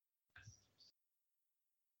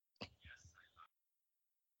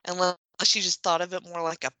 Unless you just thought of it more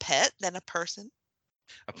like a pet than a person.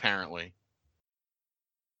 Apparently.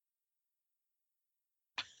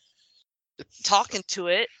 Talking to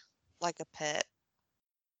it like a pet.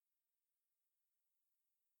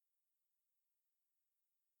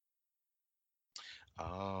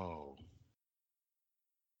 Oh.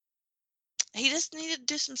 He just needed to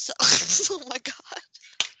do some stuff. Oh my god.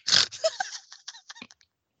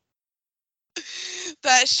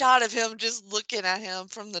 That shot of him just looking at him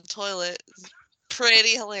from the toilet is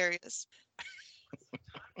pretty hilarious.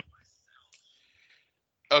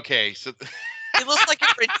 Okay, so It looks like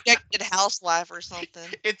a rejected housewife or something.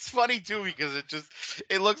 it's funny too because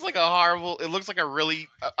it looks like a horrible. It looks like a really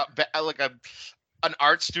an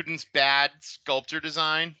art student's bad sculpture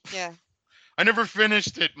design. Yeah. I never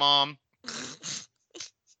finished it, Mom.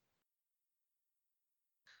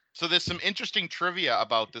 So there's some interesting trivia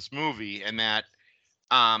about this movie, and that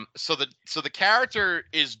so the character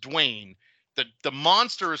is Dwayne. The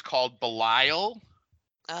monster is called Belial.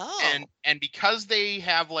 Oh. And because they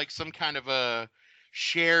have like some kind of a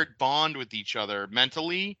shared bond with each other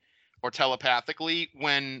mentally or telepathically,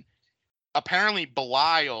 when apparently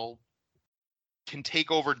Belial can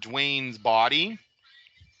take over Dwayne's body.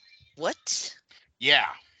 What? Yeah.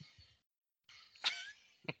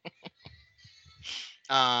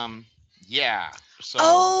 Yeah. So.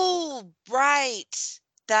 Oh, right.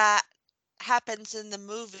 That happens in the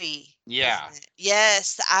movie. Yeah. Doesn't it?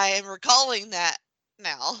 Yes, I am recalling that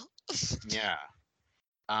now. Yeah.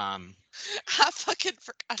 I fucking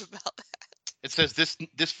forgot about that. It says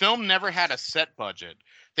this film never had a set budget.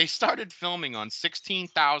 They started filming on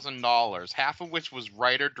 $16,000, half of which was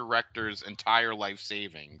writer-director's entire life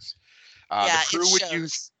savings. Yeah,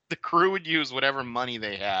 The crew would use whatever money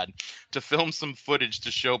they had to film some footage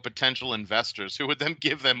to show potential investors who would then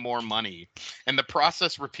give them more money. And the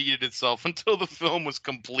process repeated itself until the film was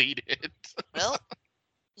completed. Well,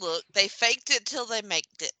 look, they faked it till they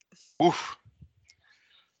maked it. Oof.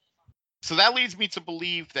 So that leads me to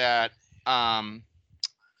believe that that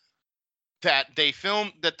they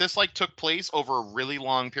filmed that this like took place over a really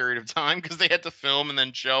long period of time because they had to film and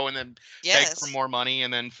then show and then beg for Yes. more money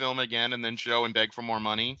and then film again and then show and beg for more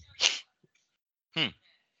money.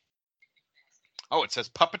 Oh, it says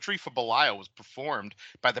puppetry for Belial was performed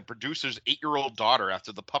by the producer's 8-year-old daughter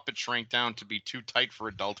after the puppet shrank down to be too tight for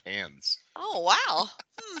adult hands. Oh, wow.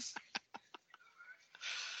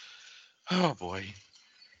 Oh boy.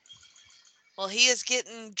 Well, he is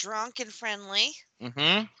getting drunk and friendly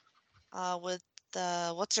Mm-hmm. with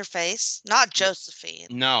what's her face? Not Josephine.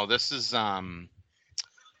 No, this is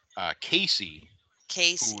Casey,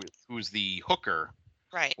 Casey. who's the hooker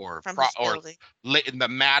Right. or From his or building. the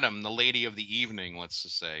madam, the lady of the evening, let's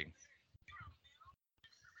just say.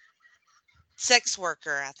 Sex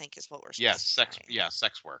worker, I think is what we're Yes, supposed to say.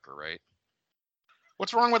 sex worker, right?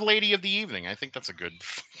 What's wrong with lady of the evening? I think that's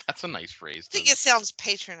a nice phrase. I think it sounds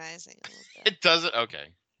patronizing a little bit. It does it? Okay.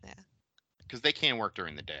 Yeah. Because they can't work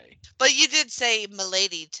during the day. But you did say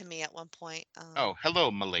milady to me at one point. Oh,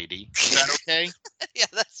 hello, milady. Is that okay? Yeah,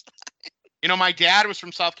 that's fine. You know, my dad was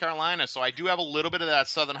from South Carolina, so I do have a little bit of that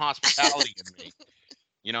Southern hospitality in me.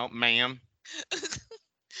 You know, ma'am.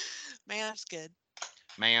 Ma'am's good.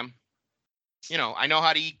 Ma'am. You know, I know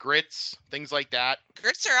how to eat grits, things like that.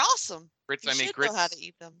 Grits are awesome. Grits, You I make should grits. know how to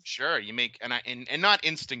eat them. Sure, you make and not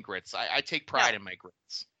instant grits. I take pride in my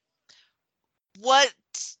grits. What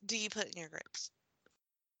do you put in your grits?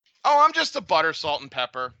 Oh, I'm just a butter, salt, and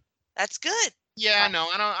pepper. That's good. Yeah, no,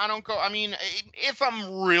 I don't go. I mean, if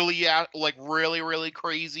I'm really really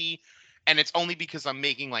crazy, and it's only because I'm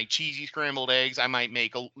making like cheesy scrambled eggs, I might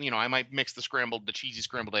make I might mix the cheesy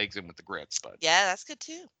scrambled eggs in with the grits. But Yeah, that's good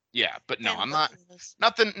too. yeah, but no, And I'm both not. of those.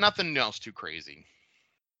 Nothing else too crazy.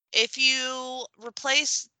 If you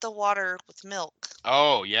replace the water with milk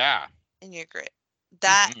Oh yeah. in your grit,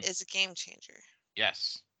 that Mhm. is a game changer.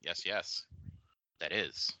 Yes. That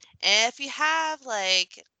is. And if you have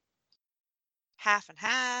like half and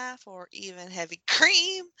half or even heavy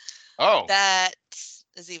cream, Oh. that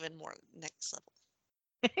is even more next level.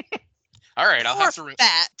 All right. The I'll more have to.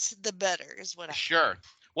 fat, the better is what I. Sure.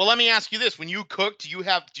 Well, let me ask you this: when you cook, do you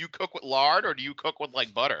cook with lard or do you cook with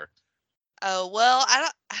like butter? Oh well, I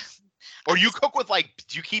don't. Or you cook with like?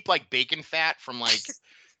 Do you keep like bacon fat from like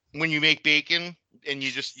when you make bacon and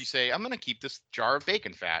you say, I'm gonna keep this jar of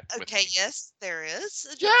bacon fat. With Okay, me. yes, there is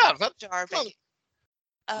a Yeah, jar of no, bacon.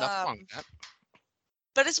 nothing wrong with that.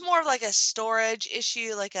 But it's more of like a storage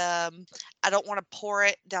issue. Like I don't want to pour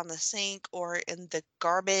it down the sink or in the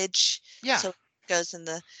garbage. Yeah. So it goes in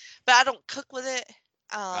the. But I don't cook with it.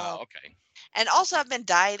 Okay. And also, I've been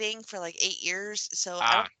dieting for like 8 years, so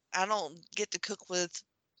I don't get to cook with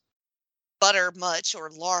butter much or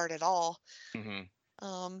lard at all.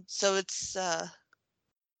 Mm-hmm. So it's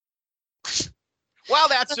Well,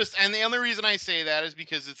 that's just, and the only reason I say that is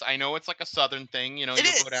because I know it's like a Southern thing. You know, It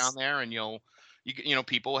you'll go down there and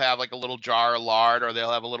people have like a little jar of lard, or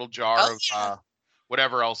they'll have a little jar of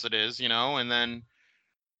whatever else it is, and then.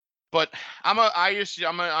 But I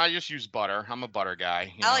just use butter. I'm a butter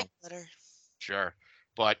guy. I like butter. Sure,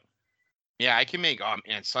 but yeah, I can make.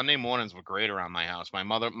 And Sunday mornings were great around my house. My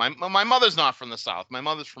mother's not from the South. My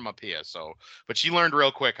mother's from up here. So, but she learned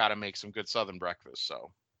real quick how to make some good Southern breakfast.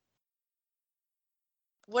 So.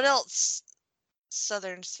 What else?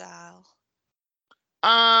 Southern style.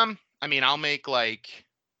 I mean, I'll make like.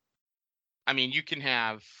 I mean, you can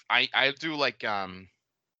have. I do like a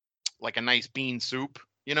nice bean soup.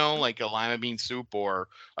 Like a lima bean soup or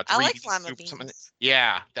a I like three-bean lima soup. beans.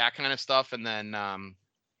 Yeah, that kind of stuff. And then I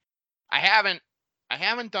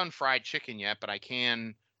haven't done fried chicken yet, but I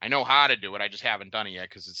know how to do it. I just haven't done it yet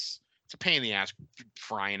because it's a pain in the ass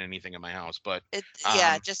frying anything in my house. But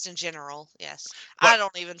Just in general, yes. But, I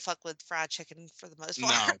don't even fuck with fried chicken for the most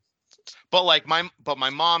part. No. But my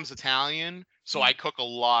mom's Italian, so I cook a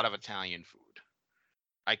lot of Italian food.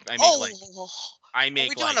 I make Are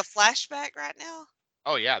we doing a flashback right now?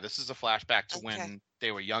 Oh yeah, this is a flashback to when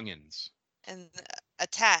they were youngins. And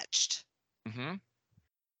attached. Mm-hmm.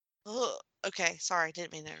 Oh, okay, sorry,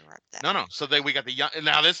 didn't mean to interrupt that. No. So we got the young.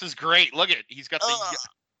 Now this is great. Look at it. He's got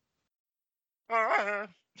the.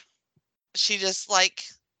 She just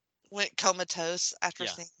went comatose after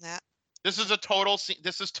seeing that. This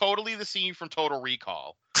is totally the scene from Total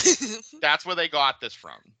Recall. That's where they got this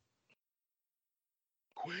from.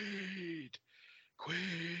 Quaid,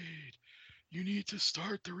 you need to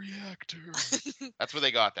start the reactor. That's where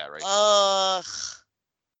they got that, right? Ugh.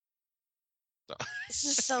 So. This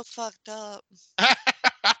is so fucked up.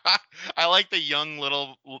 I like the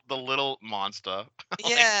little monster.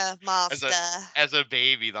 Yeah, monster. As a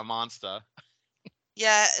baby, the monster.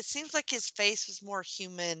 Yeah, it seems like his face was more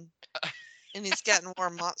human And he's getting more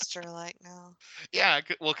monster-like now. Yeah,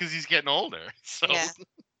 well, because he's getting older. So Yeah.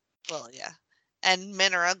 Well, yeah. And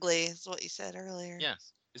men are ugly, is what you said earlier.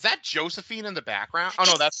 yes. Is that Josephine in the background? Oh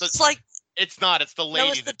no, that's the. It's like It's not. It's the lady.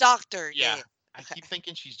 no, it's the doctor. Yeah. Yeah. I Okay. keep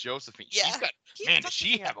thinking she's Josephine. Yeah. She's got. Keep Man, does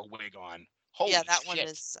fucking she me have up. a wig on? Holy Yeah, that shit. one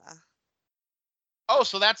is. Oh,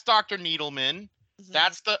 so that's Dr. Needleman. Mhm.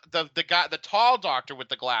 That's the guy, the tall doctor with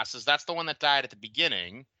the glasses. That's the one that died at the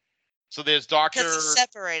beginning. So there's Dr. Because he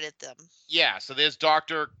separated them. Yeah, so there's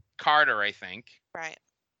Dr. Carter, I think. Right.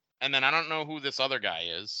 And then I don't know who this other guy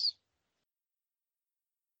is.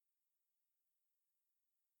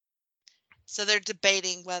 So they're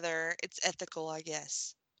debating whether it's ethical, I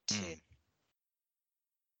guess, to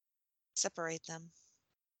separate them.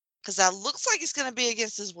 Because that looks like it's going to be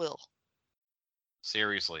against his will.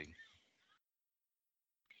 Seriously.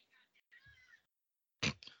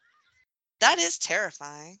 That is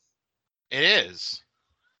terrifying. It is.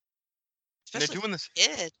 Especially They're doing this.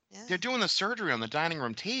 kid. Yeah. They're doing the surgery on the dining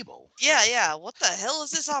room table. Yeah. What the hell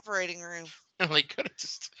is this operating room? They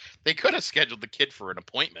could have scheduled the kid for an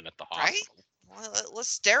appointment at the hospital. Right? Well, let's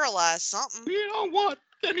sterilize something. We don't want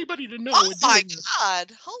anybody to know. Oh my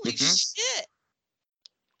God! Holy shit!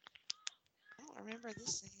 I don't remember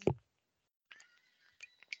this scene.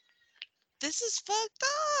 This is fucked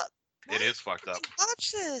up. It is fucked up.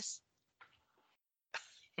 Watch this.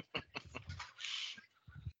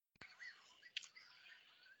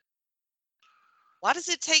 Why does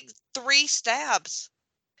it take 3 stabs?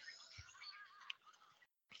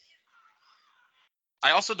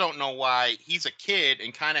 I also don't know why he's a kid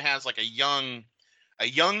and kind of has like a young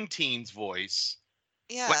teen's voice.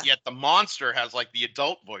 Yeah. But yet the monster has like the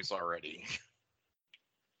adult voice already.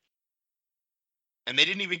 And they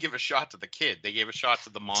didn't even give a shot to the kid. They gave a shot to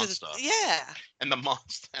the monster. Yeah. And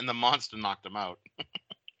the monster knocked him out.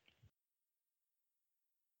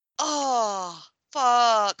 Oh,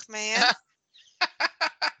 fuck, man.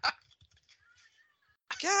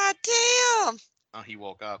 God damn. Oh, he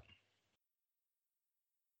woke up.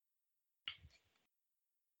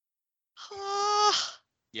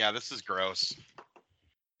 Yeah, this is gross.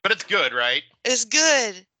 But it's good, right? It's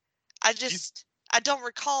good. I don't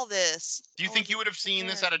recall this. Do you think you would have seen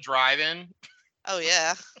this at a drive-in? Oh,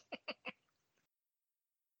 yeah.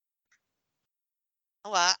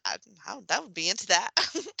 Well, that would be into that.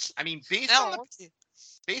 I mean, based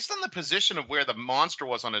on the position of where the monster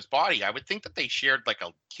was on his body, I would think that they shared like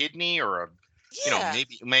a kidney or a,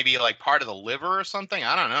 maybe like part of the liver or something.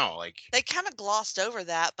 I don't know. Like they kind of glossed over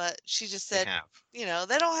that, but she just said, they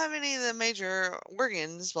don't have any of the major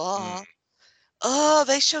organs. Blah. Oh,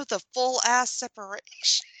 they showed the full ass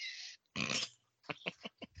separation.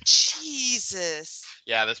 Jesus.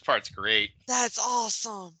 Yeah, this part's great. That's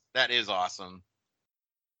awesome. That is awesome.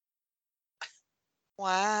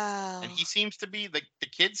 Wow. And he seems to be the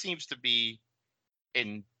kid seems to be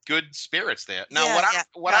in good spirits there. Now,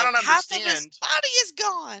 what I don't understand, half of his body is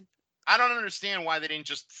gone. I don't understand why they didn't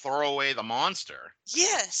just throw away the monster.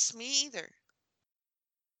 Yes, me either.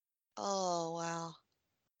 Oh wow.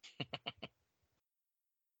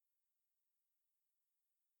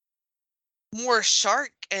 More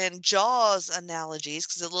shark and Jaws analogies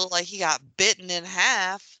because it looked like he got bitten in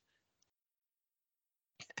half.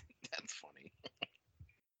 That's funny.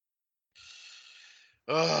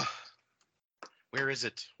 Ugh. Where is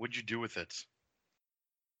it? What'd you do with it?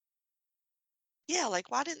 Yeah,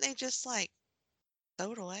 like why didn't they just like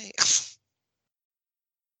throw it away?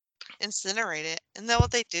 Incinerate it. Isn't that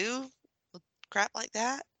what they do with crap like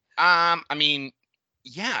that? I mean,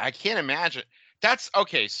 yeah, I can't imagine. That's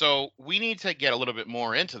okay. So we need to get a little bit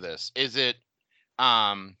more into this. Is it,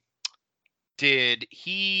 did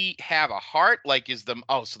he have a heart? Like, so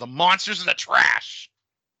the monster's in the trash.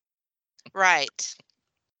 Right.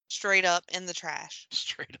 Straight up in the trash.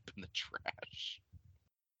 Straight up in the trash.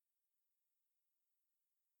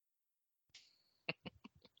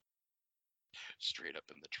 Straight up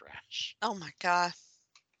in the trash. Oh my God.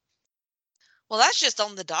 Well, that's just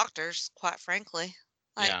on the doctors, quite frankly.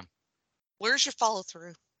 Like, yeah. Where's your follow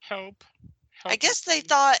through? Help. I guess they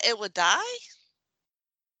thought it would die.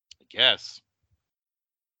 I guess.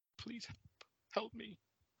 Please help me.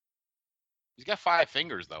 He's got 5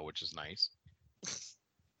 fingers though, which is nice.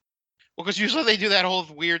 Well, because usually they do that whole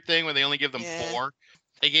weird thing where they only give them 4.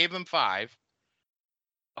 They gave them 5.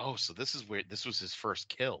 Oh, so this is weird. This was his first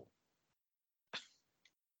kill.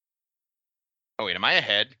 Oh wait, am I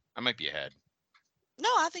ahead? I might be ahead. No,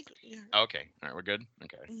 I think. Okay. All right, we're good.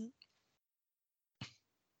 Okay. Mm-hmm.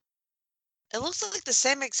 It looks like the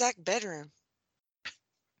same exact bedroom.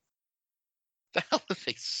 The hell is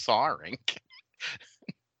a sawing?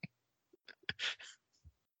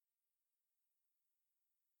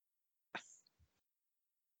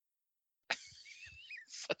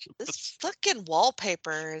 This fucking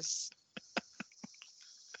wallpaper is.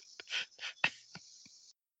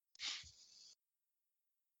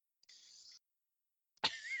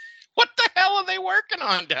 What the hell are they working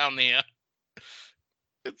on down there?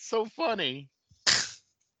 It's so funny.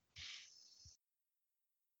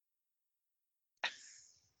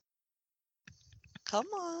 Come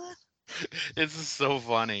on. This is so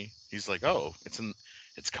funny. He's like, "Oh,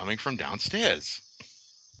 it's coming from downstairs."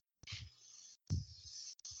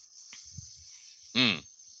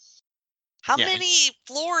 How Yeah, many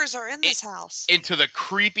floors are in this house? Into the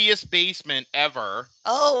creepiest basement ever.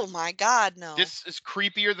 Oh my God, no. This is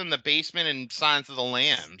creepier than the basement in Silence of the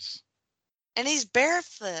Lambs. And he's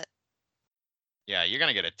barefoot. Yeah, you're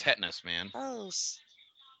gonna get a tetanus, man. Gross.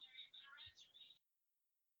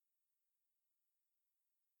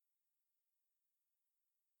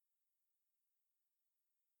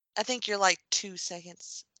 I think you're like 2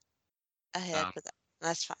 seconds ahead, but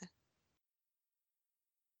that's fine.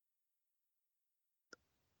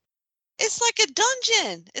 It's like a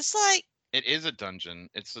dungeon. It's like It is a dungeon.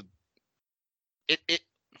 It's a. It.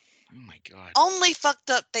 Oh my God. only fucked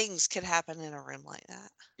up things could happen in a room like that.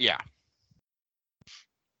 Yeah.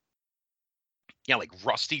 Yeah, like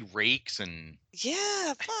rusty rakes and.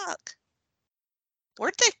 Yeah, fuck.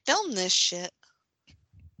 Where'd they film this shit?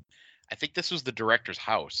 I think this was the director's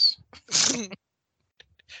house.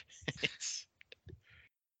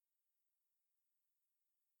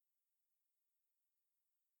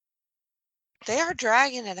 They are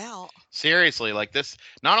dragging it out. Seriously, like this.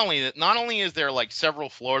 Not only is there like several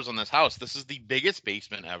floors on this house, this is the biggest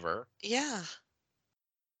basement ever. Yeah.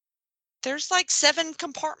 There's like 7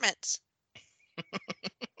 compartments.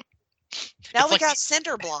 Now we got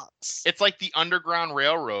cinder blocks. It's like the Underground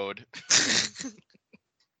Railroad.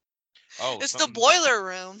 Oh, it's the boiler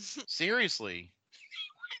room. Seriously.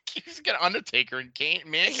 He's got Undertaker and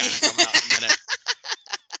Mankind coming out in a minute.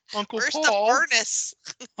 Uncle Where's Paul. the furnace?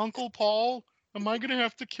 Uncle Paul, am I gonna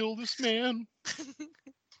have to kill this man?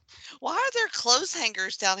 Why are there clothes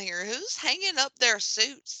hangers down here? Who's hanging up their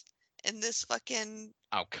suits in this fucking?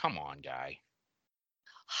 Oh, come on, guy.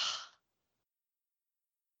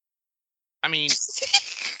 I mean,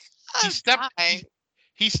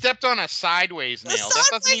 he stepped on a sideways nail.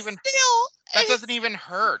 That doesn't even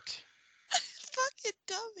hurt. Fucking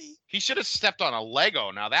dummy. He should have stepped on a Lego.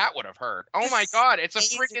 Now that would have hurt. Oh my God, it's a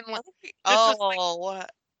freaking. What?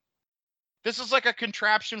 This is like a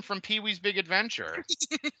contraption from Pee-wee's Big Adventure.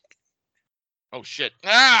 Oh shit!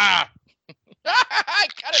 Ah! I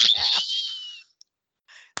cut it half.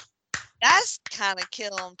 That's kind of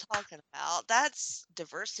kill I'm talking about. That's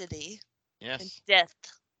diversity. Yes. And death.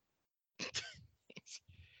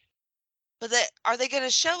 But are they going to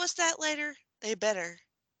show us that later? They better.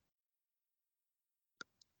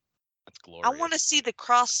 That's glorious. I want to see the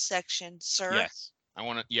cross section, sir. Yes. I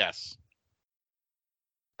want to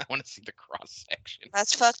see the cross section.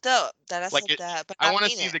 That's fucked up that I said that, but I want to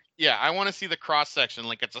see I want to see the cross section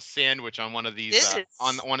like it's a sandwich on one of these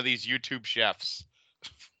on one of these YouTube chefs.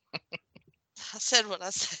 I said what I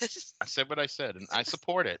said. I said what I said, and I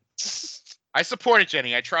support it. I support it,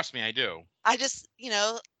 Jenny. Trust me, I do. I just,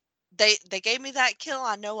 they gave me that kill.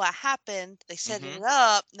 I know what happened. They set it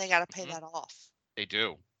up, and they got to pay that off. They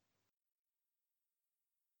do.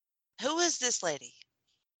 Who is this lady?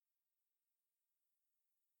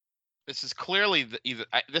 This is clearly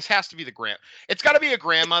this has to be the It's got to be a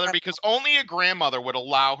grandmother because only a grandmother would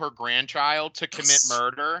allow her grandchild to commit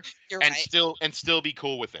murder and still be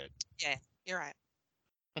cool with it. Yeah, you're right.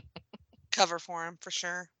 Cover for him for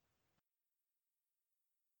sure.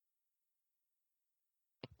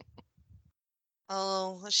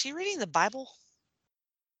 Oh, is she reading the Bible?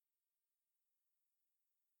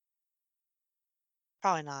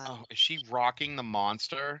 Probably not. Oh, is she rocking the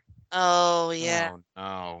monster? Oh, yeah. Oh,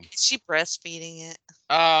 no. Is she breastfeeding it?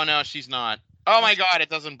 Oh, no, she's not. Oh, my God, it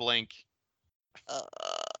doesn't blink.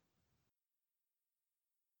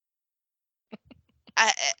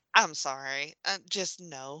 I'm sorry. Just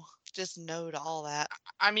no to all that.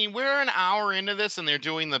 I mean, we're an hour into this, and they're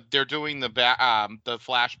doing the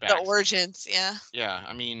flashbacks. The origins, yeah. Yeah,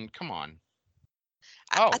 I mean, come on.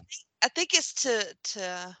 I think it's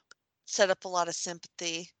to set up a lot of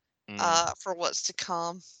sympathy for what's to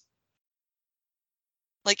come.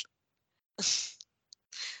 Like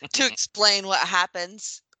to explain what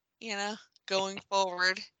happens, going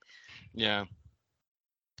forward. Yeah.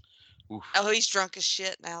 Oof. Oh, he's drunk as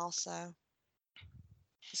shit now, so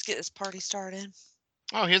let's get this party started.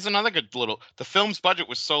 Oh, here's another good little. The film's budget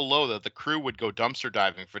was so low that the crew would go dumpster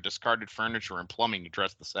diving for discarded furniture and plumbing to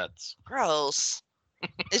dress the sets. Gross.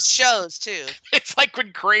 It shows too. It's like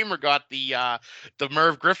when Kramer got the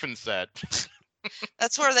Merv Griffin set.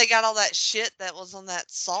 That's where they got all that shit that was on that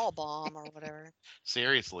Saw bomb or whatever.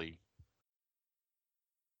 Seriously.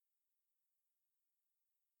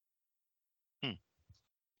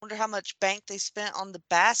 Wonder how much bank they spent on the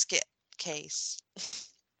basket case.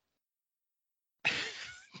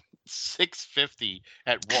 $6.50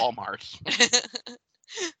 at Walmart.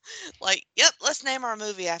 Like, yep, let's name our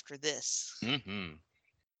movie after this. Mm-hmm.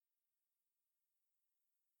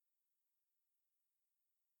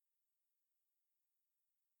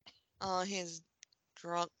 Oh, he's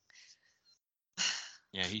drunk.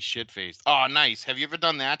 Yeah, he's shit-faced. Oh, nice. Have you ever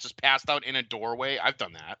done that? Just passed out in a doorway? I've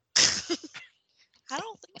done that. I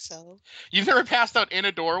don't think so. You've never passed out in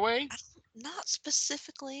a doorway? Not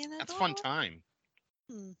specifically in a That's a doorway. fun time.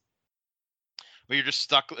 Hmm. Where you're just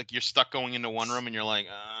stuck, like you're stuck going into one room and you're like,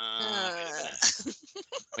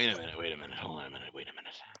 wait a minute, hold on a minute, wait a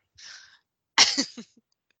minute.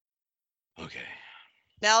 Okay.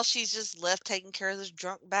 Now she's just left taking care of this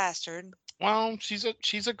drunk bastard. Well, she's a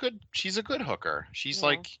good hooker. She's Yeah.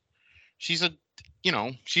 like, she's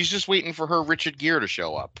just waiting for her Richard Gere to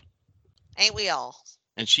show up. Ain't we all?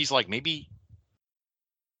 And she's like, maybe.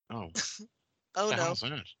 Oh. Oh What the no. hell's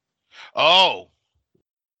that? Oh.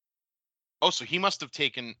 Oh, so he must have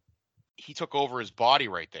he took over his body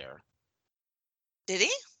right there. Did he?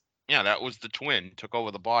 Yeah, that was the twin. Took over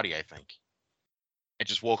the body, I think. It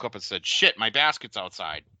just woke up and said, shit, my basket's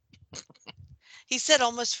outside. He said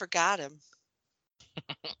almost forgot him.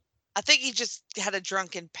 I think he just had a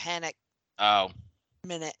drunken panic Oh.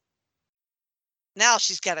 minute. Now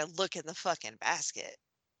she's got to look in the fucking basket.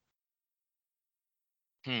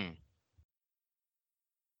 Well,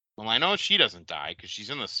 I know she doesn't die because she's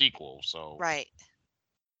in the sequel, so. Right.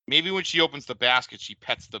 Maybe when she opens the basket, she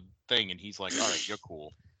pets the thing, and he's like, all right, you're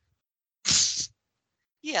cool.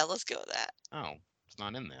 Yeah, let's go with that. Oh, it's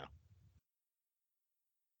not in there.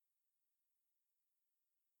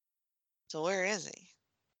 So where is he?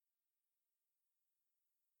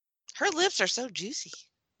 Her lips are so juicy.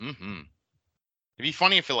 Mm-hmm. It'd be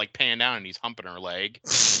funny if it like panned down and he's humping her leg.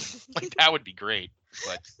 Like that would be great.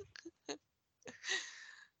 But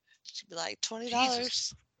She'd be like $20.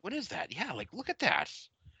 Jesus, what is that? Yeah, like look at that.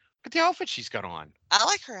 Look at the outfit she's got on. I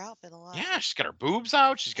like her outfit a lot. Yeah, she's got her boobs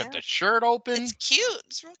out. She's got the shirt open. It's cute.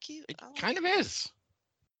 It's real cute. It like kind of is.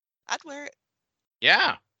 I'd wear it.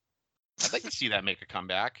 Yeah. I'd like to see that make a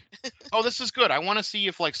comeback. Oh, this is good. I want to see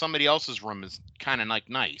if like somebody else's room is kind of like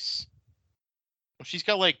nice. She's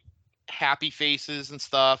got like happy faces and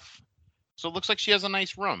stuff. So it looks like she has a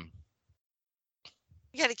nice room.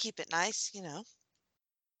 You got to keep it nice, you know.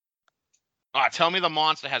 Ah, tell me the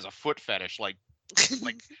monster has a foot fetish like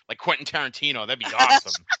Quentin Tarantino. That'd be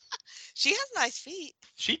awesome. She has nice feet.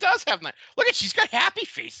 She does have nice. Look at, she's got happy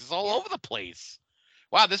faces all over the place.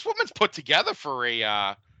 Wow, this woman's put together for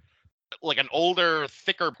a like an older,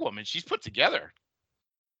 thicker woman. She's put together.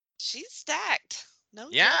 She's stacked. No.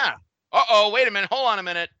 Yeah. Uh-oh, wait a minute. Hold on a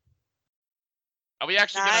minute. Are we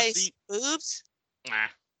actually gonna Nice see boobs. Nah,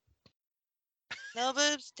 No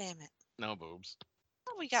boobs. Damn it. no boobs.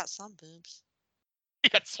 Oh, we got some boobs. We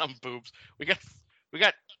got some boobs. We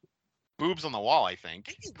got boobs on the wall, I think.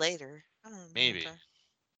 Maybe later. I don't remember. Maybe.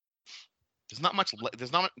 There's not much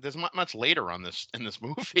much later on this in this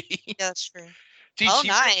movie. Yeah, that's true. See, Oh,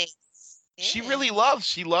 nice. She Yeah. really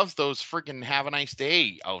loves those freaking have a nice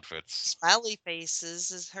day outfits. Smiley faces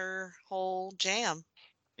is her whole jam.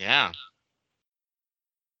 Yeah.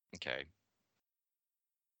 Okay.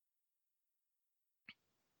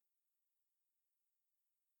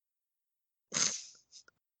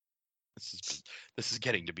 This is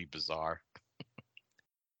getting to be bizarre.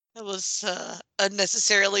 It was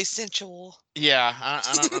unnecessarily sensual. Yeah, I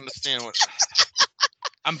don't understand what.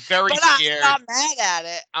 I'm very But scared. I'm not mad at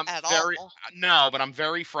it at all. No, but I'm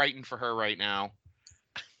very frightened for her right now.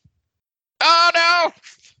 Oh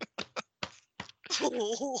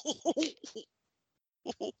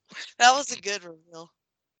That was a good reveal.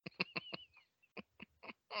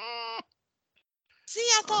 no! See,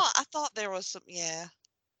 I thought there was some. Yeah,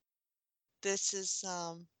 this is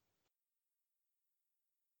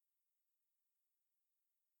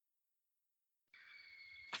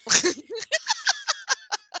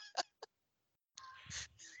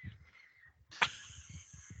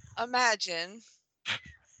Imagine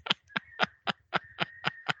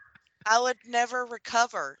I would never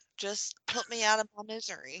recover. Just put me out of my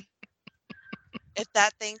misery. If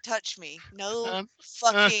that thing touched me, no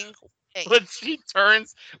fucking way. When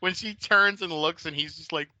she turns and looks, and he's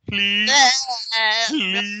just like, please,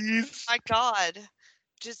 please. My God,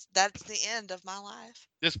 that's the end of my life.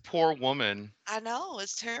 This poor woman. I know,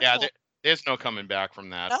 it's terrible. Yeah, there's no coming back from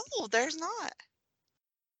that. No, there's not.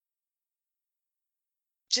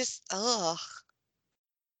 Just ugh.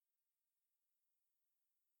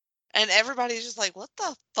 And everybody's just like, what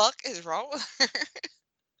the fuck is wrong with her?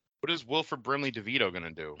 What is Wilford Brimley DeVito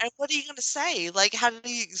gonna do? And what are you gonna say? Like, how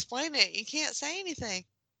do you explain it? You can't say anything.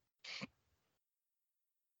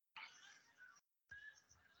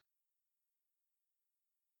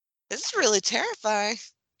 This is really terrifying.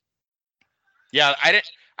 Yeah,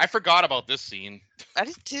 I forgot about this scene I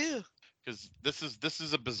did too. because this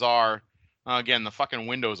is a bizarre. Again, the fucking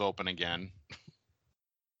window's open again.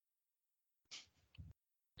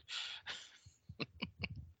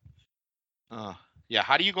 Yeah.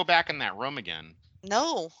 How do you go back in that room again?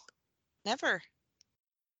 No, never.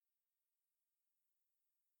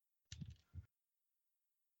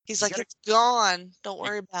 He's like, it's gone. Don't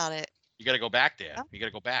worry about it. You got to go back there. Yeah. You got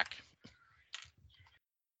to go back.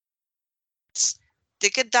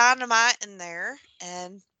 Stick a dynamite in there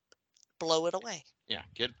and blow it away. Yeah,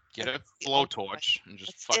 get a That's the only blowtorch and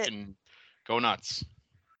just That's it. fucking go nuts.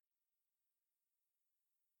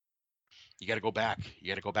 You got to go back. You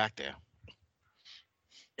got to go back there.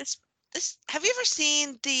 This have you ever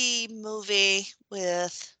seen the movie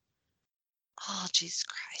with Jesus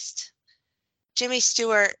Christ, Jimmy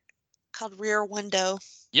Stewart, called Rear Window?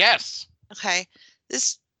 Yes. Okay.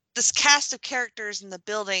 This cast of characters in the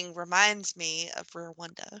building reminds me of Rear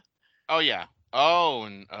Window. Oh yeah. Oh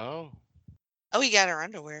and oh. Oh, he got her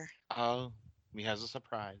underwear. Oh, he has a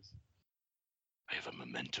surprise. I have a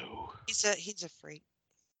memento. He's a freak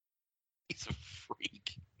He's a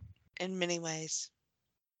freak. in many ways.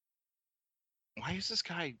 Why is this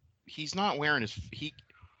guy? He's not wearing his.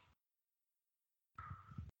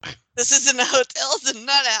 This isn't a hotel, it's a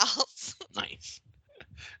nut house. Nice.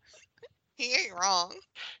 He ain't wrong.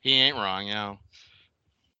 He ain't wrong, yeah.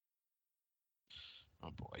 Oh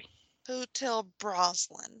boy. Hotel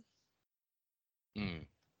Broslin. Hmm.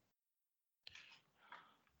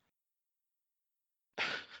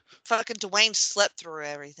 Fucking Dwayne slept through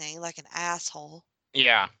everything like an asshole.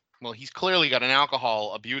 Yeah. Well, he's clearly got an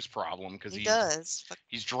alcohol abuse problem because He does.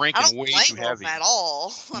 he's I drinking don't way blame too him heavy. at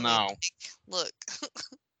all. I mean, No. like, look.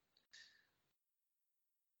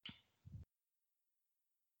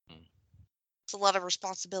 It's a lot of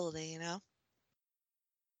responsibility, you know?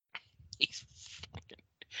 He's fucking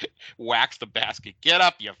wax the basket. Get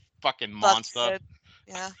up, you fucking monster. Busted.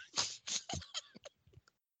 Yeah.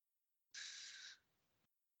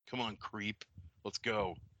 Come on, creep. Let's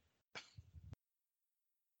go.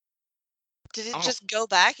 Did it Oh. just go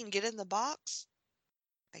back and get in the box?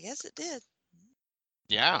 I guess it did.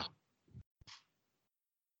 Yeah.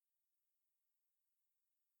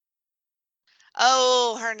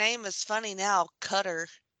 Oh, her name is funny now. Cutter.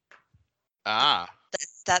 Ah.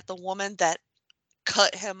 Is that the woman that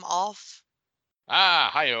cut him off? Ah,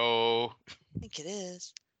 hi-oh. I think it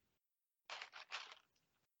is.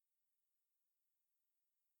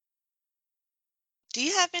 Do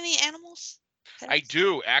you have any animals? I Pets?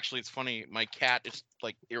 do. Actually, it's funny. My cat is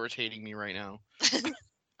like irritating me right now.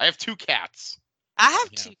 I have two cats. I have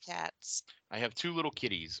Yeah. 2 cats. I have 2 little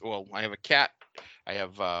kitties. Well, I have a cat. I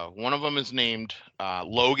have one of them is named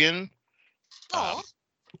Logan. Oh,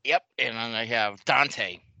 Yep, and then I have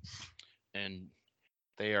Dante, and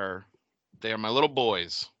they are my little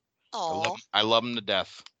boys. oh, I love them to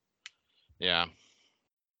death. Yeah.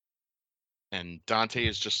 And Dante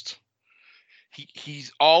is just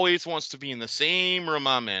he's always wants to be in the same room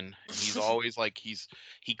I'm in. And he's always like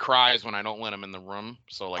he cries when I don't let him in the room.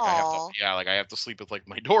 So like Aw. I have to sleep with like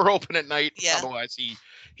my door open at night. Yeah. Otherwise he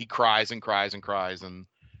cries and cries and cries, and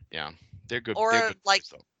yeah, they're good. Or, they're good like, boys,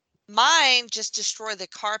 though. mine just destroy the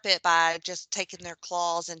carpet by just taking their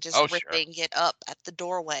claws and just Oh, sure. ripping it up at the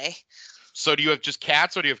doorway. So do you have just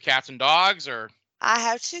cats, or do you have cats and dogs, or? I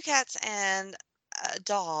have 2 cats and a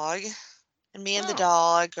dog, and me and the Oh.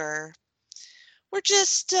 dog we're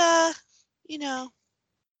just you know,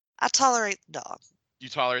 I tolerate the dog. You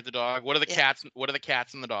tolerate the dog? What are the Yeah. cats? What are the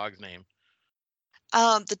cats and the dog's name?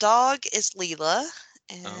 The dog is Leela,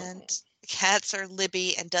 and Oh. the cats are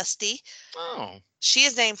Libby and Dusty. Oh, She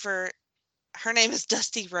is named for her name is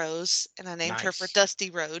Dusty Rose, and I named her for Nice. Dusty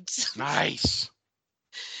Rhodes. nice.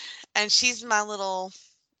 And she's my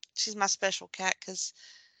special cat because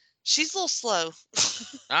she's a little slow.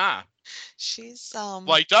 Ah, She's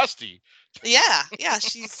like Dusty. yeah,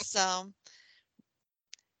 she's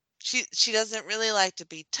she doesn't really like to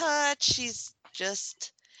be touched. She's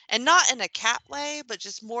just, and not in a cat way, but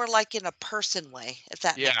just more like in a person way, if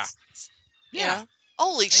that Yeah. makes sense. You Yeah, know?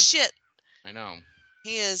 Holy shit. I know.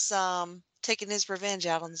 He is taking his revenge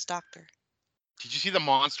out on this doctor. Did you see the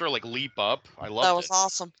monster like leap up? I That loved was it.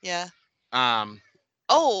 awesome. Yeah. Um,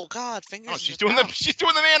 Oh God, oh, fingers. she's doing the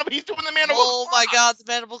mandible. He's doing the mandible. Oh my God, the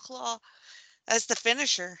mandible claw. That's the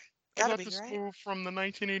finisher. I Gotta got be this right. move from the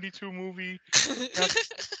 1982 movie.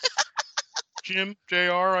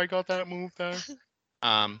 JR, I got that move there.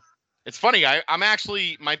 It's funny. I'm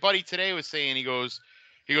actually, my buddy today was saying, he goes,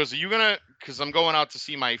 are you gonna? Because I'm going out to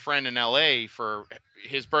see my friend in LA for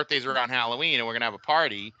his birthday's around Halloween, and we're gonna have a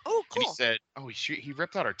party. Oh, And he cool. said, oh, he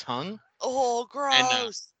ripped out her tongue. Oh, And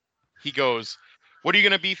gross. he goes, what are you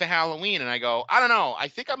gonna be for Halloween? And I go, I don't know. I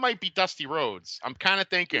think I might be Dusty Rhodes. I'm kind of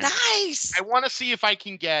thinking. Nice. I want to see if I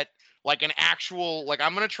can get like an actual, like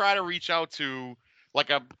I'm gonna try to reach out to like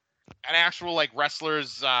an actual like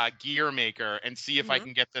wrestler's gear maker and see if I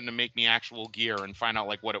can get them to make me actual gear and find out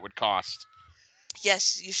like what it would cost.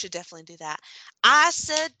 Yes, you should definitely do that. I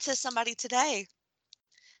said to somebody today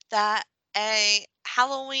that a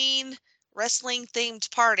Halloween wrestling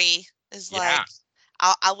themed party is like,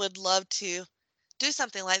 I would love to do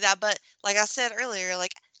something like that. But like I said earlier,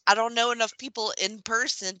 like I don't know enough people in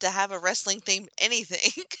person to have a wrestling themed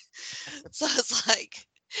anything. So it's like,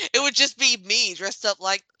 it would just be me dressed up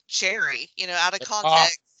like Cherry, out of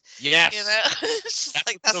context. Yes. It's just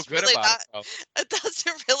like, that's so good really about not, it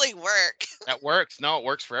doesn't really work. That works. No, it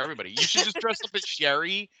works for everybody. You should just dress up as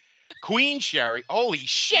Sherry, Queen Sherry. Holy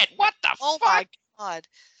shit! What the Oh fuck? my God.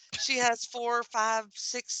 She has 4, 5,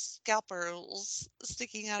 6 scalpels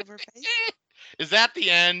sticking out of her face. Is that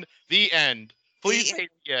the end? The end. Please The say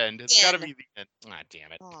the end. It's got to be the end. Ah,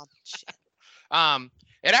 damn it. Oh shit.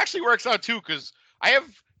 It actually works out too because I have.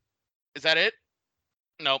 Is that it?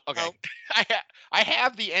 Nope. Okay. Nope. I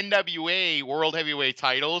have the NWA World Heavyweight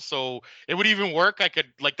title, so it would even work. I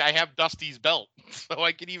could I have Dusty's belt, so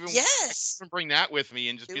I could even bring that with me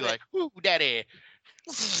and just be like, "Ooh, daddy,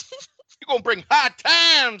 you're gonna bring hard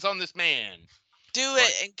times on this man." Do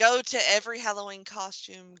it and go to every Halloween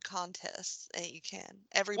costume contest that you can.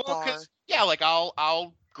 Every bar. Yeah, like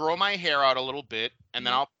I'll grow my hair out a little bit and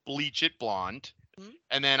then I'll bleach it blonde.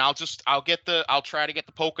 And then I'll try to get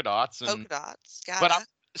the polka dots. Polka dots. Got But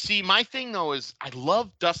see, my thing though is I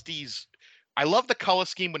love the color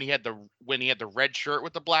scheme when he had the red shirt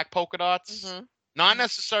with the black polka dots. Not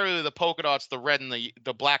necessarily the polka dots, the red and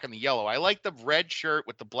the black and the yellow. I like the red shirt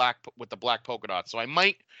with the black polka dots. So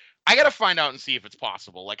I gotta find out and see if it's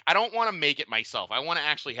possible. Like I don't want to make it myself. I want to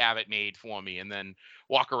actually have it made for me and then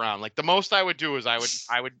walk around. Like the most I would do is I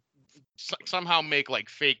would somehow make like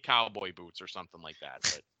fake cowboy boots or something like that.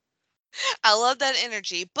 But I love that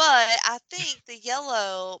energy, but I think the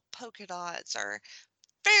yellow polka dots are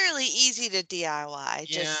fairly easy to DIY.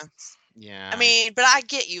 Yeah. I mean, but I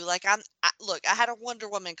get you. Like look, I had a Wonder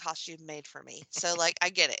Woman costume made for me, so like I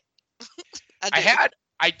get it. I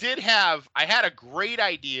had a great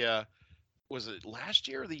idea. Was it last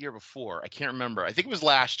year or the year before? I can't remember. I think it was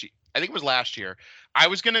last year. I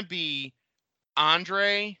was gonna be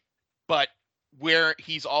Andre, but where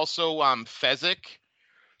he's also Fezzik.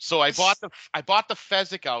 So I bought the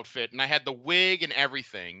Fezzik outfit and I had the wig and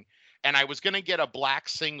everything. And I was gonna get a black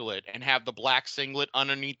singlet and have the black singlet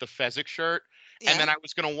underneath the Fezzik shirt. Yeah. And then I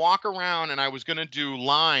was gonna walk around and I was gonna do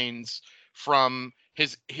lines from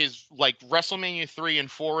his like WrestleMania 3 and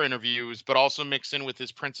 4 interviews, but also mix in with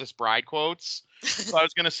his Princess Bride quotes. So I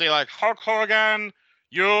was gonna say like, Hulk Hogan,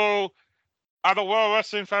 you are the World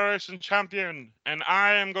Wrestling Federation champion, and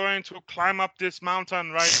I am going to climb up this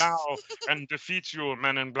mountain right now and defeat you,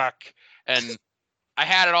 Men in Black. And I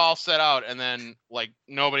had it all set out, and then like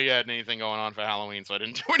nobody had anything going on for Halloween, so I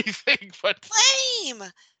didn't do anything. But lame.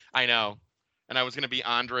 I know, and I was gonna be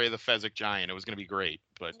Andre the Fezzik Giant. It was gonna be great,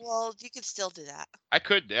 but you could still do that. I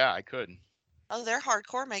could, yeah, I could. Oh, they're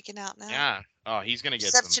hardcore making out now. Yeah. Oh, he's gonna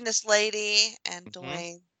get Receptionist lady and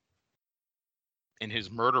Dwayne in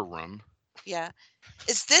his murder room. Yeah.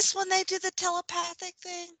 Is this when they do the telepathic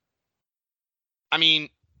thing? I mean,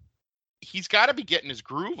 he's got to be getting his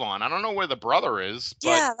groove on. I don't know where the brother is. But...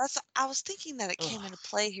 Yeah, I was thinking that it came into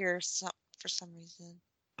play here for some reason.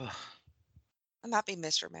 I might be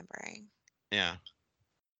misremembering. Yeah.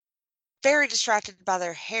 Very distracted by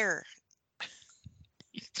their hair.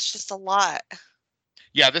 It's just a lot.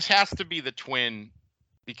 Yeah, this has to be the twin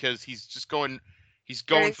because he's going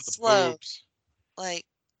very for the slow. Boobs. Like.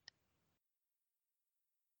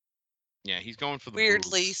 Yeah, he's going for the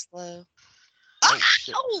weirdly boobs. Slow. Oh,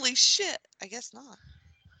 shit. Holy shit! I guess not.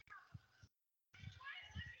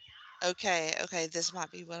 Okay, this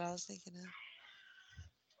might be what I was thinking of.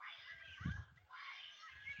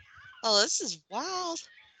 Oh, this is wild.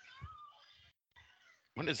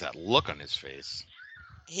 What is that look on his face?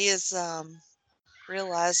 He is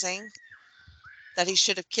realizing that he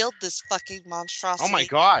should have killed this fucking monstrosity. Oh my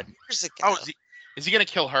god. Years ago. Oh, is he gonna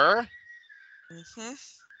kill her? Mm-hmm.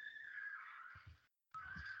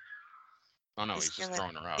 Oh no, he's just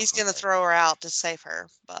throwing her out. He's gonna throw her out to save her,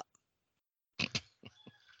 but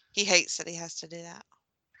he hates that he has to do that.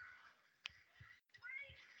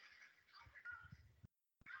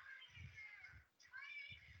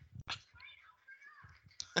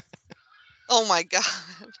 Oh my god.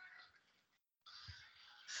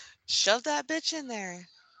 Shove that bitch in there.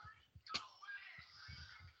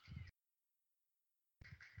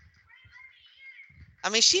 I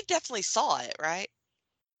mean, she definitely saw it, right?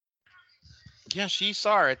 Yeah, she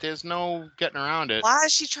saw it. There's no getting around it. Why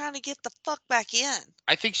is she trying to get the fuck back in?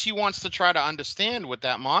 I think she wants to try to understand what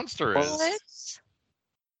that monster is. What?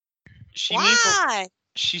 Why?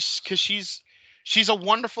 Because she's a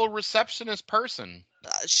wonderful receptionist person.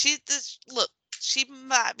 Look, she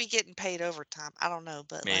might be getting paid overtime. I don't know,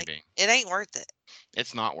 but maybe like, it ain't worth it.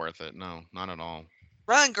 It's not worth it. No, not at all.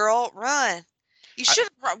 Run, girl, run. You should.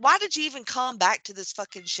 Why did you even come back to this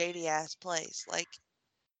fucking shady ass place? Like,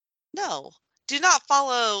 no, do not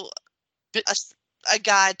follow a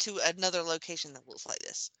guide to another location that looks like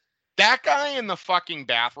this. That guy in the fucking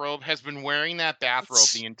bathrobe has been wearing that bathrobe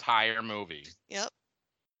the entire movie. Yep.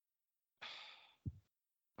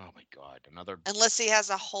 Oh my god, another. Unless he has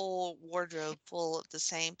a whole wardrobe full of the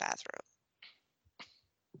same bathrobe.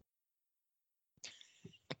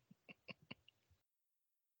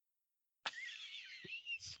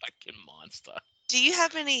 Fucking monster. Do you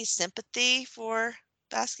have any sympathy for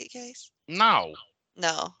Basket Case? No.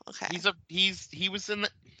 No. Okay. He was in the.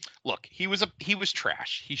 Look, he was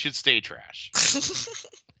trash. He should stay trash.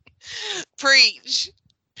 Preach.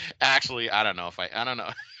 Actually, I don't know.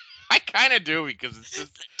 I kind of do because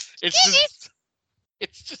it's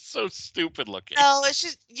just so stupid looking. No, it's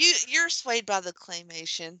just you're swayed by the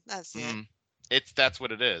claymation. That's it. That's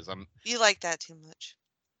what it is. You like that too much.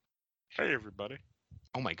 Hey everybody.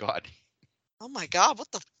 Oh my god. Oh my god,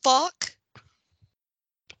 what the fuck?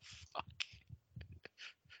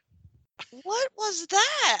 What was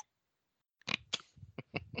that?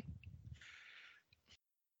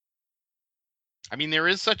 I mean, there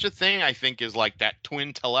is such a thing, I think, is like that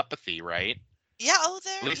twin telepathy, right? Yeah,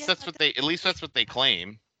 there. At least that's what they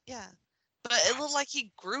claim. Yeah. But it looked like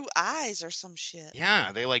he grew eyes or some shit.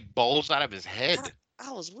 Yeah, they like bulged out of his head.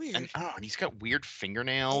 That was weird. And he's got weird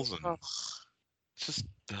fingernails and it's just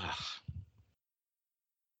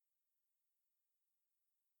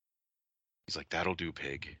He's like, that'll do,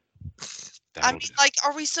 pig. I mean, like,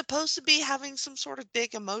 are we supposed to be having some sort of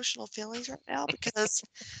big emotional feelings right now? Because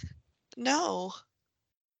no.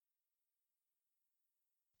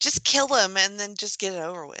 Just kill him and then just get it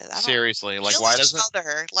over with. Seriously, like why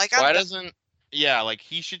doesn't like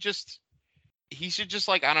he should just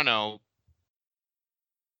like I don't know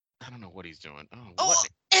what he's doing. Oh,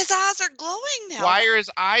 his eyes are glowing now. Why are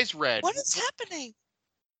his eyes red? What is happening?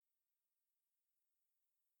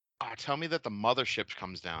 Oh, tell me that the mothership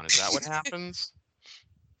comes down. Is that what happens?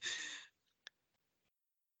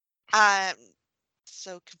 I'm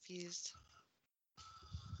so confused.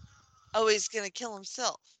 Oh, he's gonna kill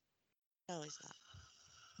himself. No, he's not.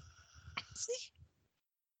 See?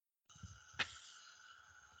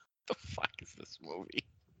 The fuck is this movie?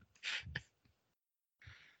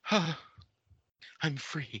 I'm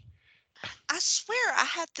free. I swear I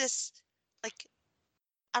had this, like,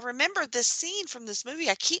 I remember this scene from this movie.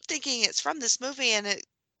 I keep thinking it's from this movie and it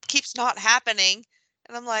keeps not happening.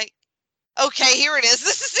 And I'm like, okay, here it is.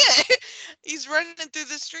 This is it. He's running through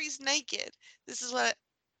the streets naked. This is what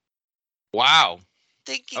wow.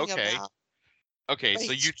 Thinking about. Okay, but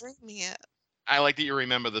so you streaming it. I like that you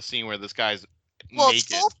remember the scene where this guy's naked.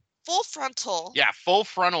 It's full frontal. Yeah, full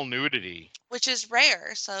frontal nudity. Which is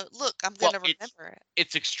rare. So look, I'm gonna remember it.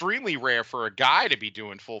 It's extremely rare for a guy to be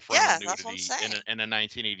doing full frontal nudity that's what I'm saying. in a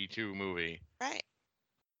 1982 movie. Right.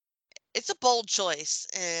 It's a bold choice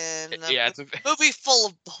in it's a movie full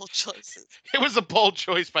of bold choices. It was a bold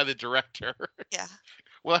choice by the director. Yeah.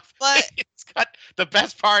 Well, but it's got the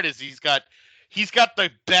best part is he's got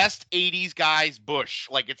the best 80s guys bush.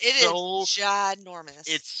 Like it is ginormous.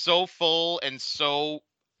 It's so full and so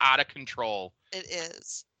out of control. It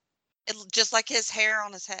is. Just like his hair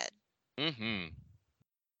on his head. Mm-hmm.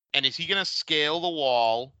 And is he gonna scale the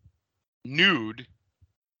wall nude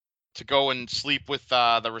to go and sleep with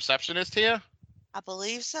the receptionist here? I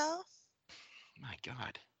believe so. My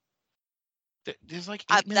God. There's like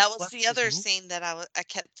that was the other scene that I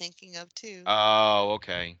kept thinking of too. Oh,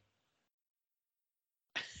 okay.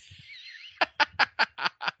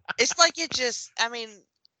 It's like I mean,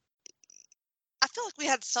 I feel like we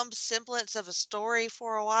had some semblance of a story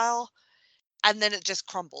for a while. and then it just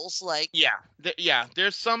crumbles. Like, yeah.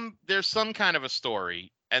 There's some kind of a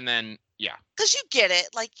story, and then because you get it,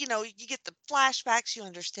 like, you know, you get the flashbacks, you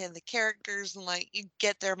understand the characters, and like you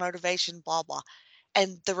get their motivation, blah blah,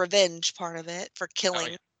 and the revenge part of it for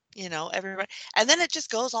killing, you know, everybody, and then it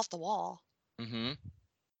just goes off the wall. Mm-hmm.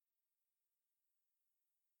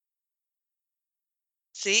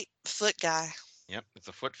 See, foot guy. Yep, it's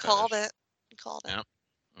a foot fetish. Called it. Called it. Yep.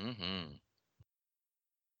 Mm-hmm.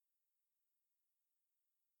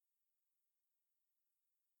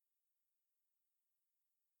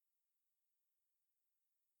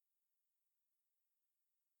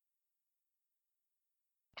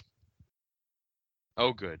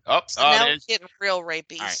 Oh, good. So now there's it's getting real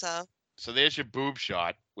rapey. All right. So there's your boob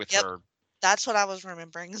shot with her. That's what I was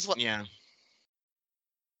remembering as well. Yeah.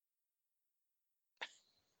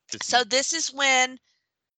 So this is when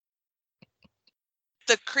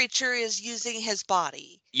the creature is using his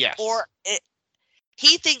body. Yes. Or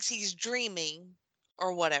he thinks he's dreaming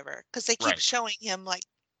or whatever, because they keep showing him like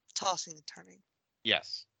tossing and turning.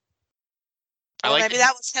 Yes. Or maybe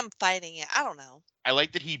that was him fighting it. I don't know. I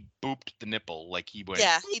like that he booped the nipple, like he went.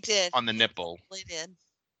 Yeah, he did. On the nipple. He did.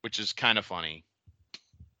 Which is kind of funny.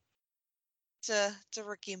 It's a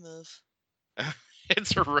rookie move.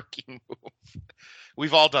 It's a rookie move.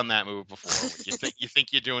 We've all done that move before. You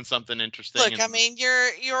think you're doing something interesting. Look, I mean, you're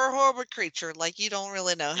a horrible creature. Like, you don't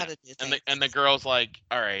really know how to do things. And the girl's like,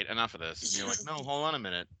 all right, enough of this. And you're like, no, hold on a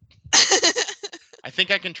minute. I think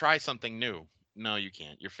I can try something new. No, you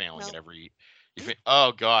can't. You're failing at every.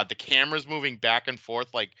 Oh God, the camera's moving back and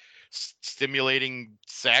forth like stimulating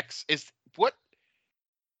sex. Is what?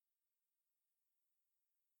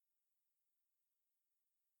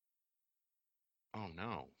 Oh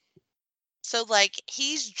no. So like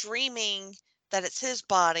he's dreaming that it's his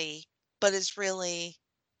body, but it's really.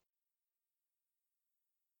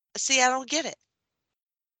 See, I don't get it.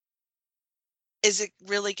 Is it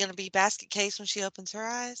really going to be basket case when she opens her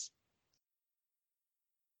eyes?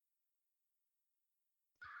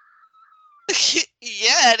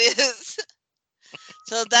 Yeah, it is.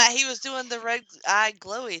 So that he was doing the red eye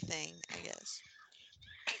glowy thing, I guess.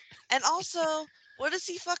 And also, what is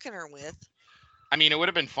he fucking her with? I mean, it would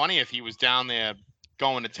have been funny if he was down there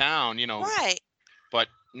going to town, you know. Right. But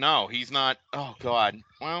no, he's not. Oh God.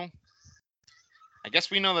 Well, I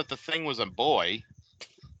guess we know that the thing was a boy.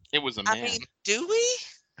 It was a man. I mean, do we?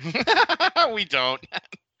 We don't.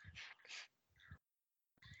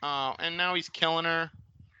 Oh, and now he's killing her.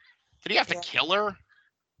 Did he have to kill her?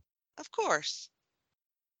 Of course.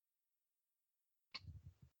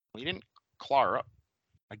 He didn't claw her up.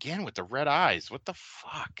 Again with the red eyes. What the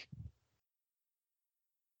fuck?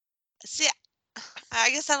 See, I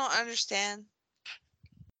guess I don't understand.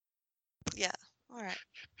 Yeah. All right.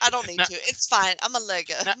 I don't need to. It's fine. I'm a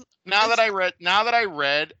Lego. Now that I read.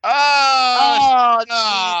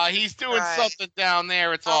 He's doing something down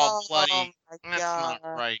there. It's all bloody. Oh my That's God.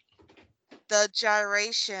 not right. The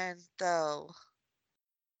gyration, though.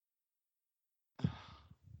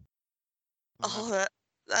 Oh,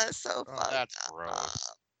 that's so fucked That's up. gross.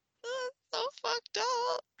 That's so fucked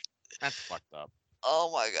up. That's fucked up.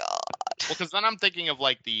 Oh my God. Well, because then I'm thinking of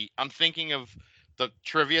the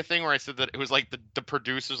trivia thing where I said that it was like the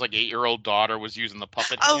producer's like 8-year-old daughter was using the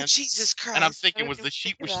puppet hand. Jesus Christ. And I'm thinking, was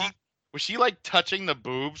she like touching the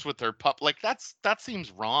boobs with her pup? Like that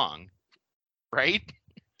seems wrong, right?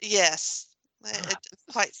 Yes, it's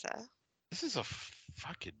quite so. This is a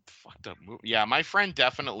fucking fucked up movie. Yeah, my friend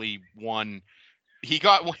definitely won. He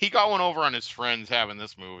got one over on his friends having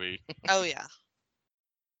this movie. Oh yeah.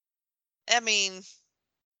 I mean,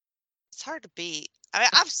 it's hard to beat. I mean,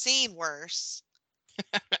 I've seen worse.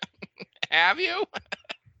 Have you?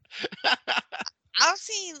 I've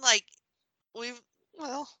seen like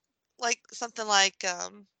something like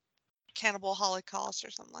Cannibal Holocaust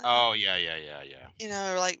or something like that. Oh yeah. You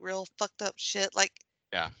know, like real fucked up shit. Like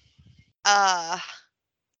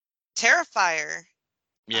Terrifier.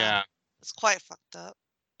 Yeah. It's quite fucked up.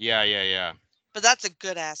 Yeah. But that's a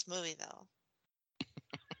good ass movie though.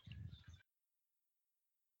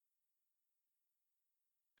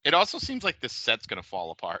 It also seems like this set's gonna fall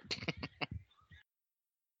apart.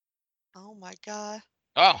 Oh my God.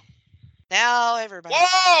 Oh. Now everybody.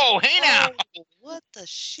 Whoa! Hey now. Oh, what the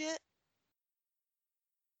shit?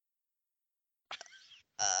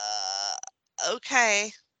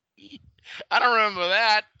 Okay. I don't remember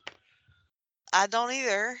that. I don't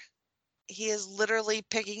either. He is literally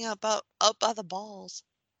picking up by the balls.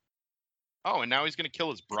 Oh, and now he's gonna kill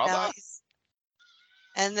his brother?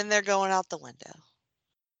 And then they're going out the window.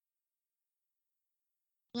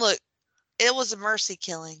 Look, it was a mercy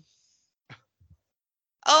killing.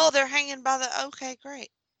 Oh, they're hanging by the. Okay, great.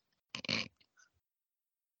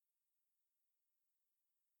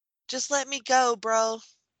 Just let me go, bro.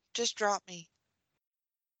 Just drop me.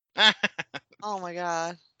 Oh my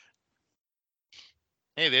god.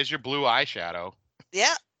 Hey, there's your blue eyeshadow.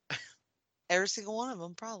 Yeah. Every single one of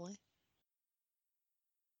them, probably.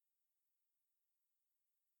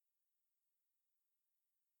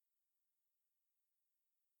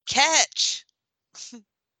 Catch.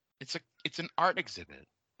 It's an art exhibit.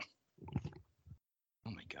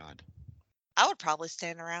 Oh my god. I would probably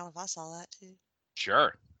stand around if I saw that too.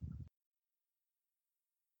 Sure.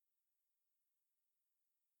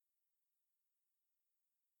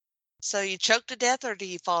 So you choke to death or do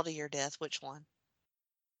you fall to your death? Which one?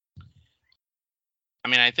 I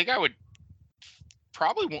mean, I think I would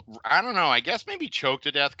probably. I don't know. I guess maybe choke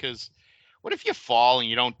to death, because what if you fall and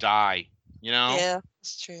you don't die? You know? Yeah,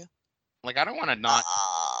 it's true. Like, I don't want to not.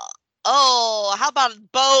 Oh, how about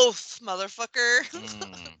both, motherfucker?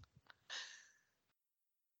 Mm.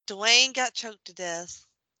 Dwayne got choked to death.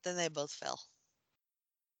 Then they both fell.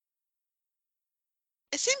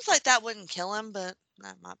 It seems like that wouldn't kill him, but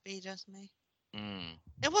that might be just me. Mm.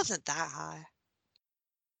 It wasn't that high.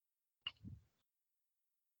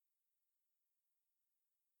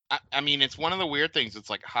 I mean, it's one of the weird things. It's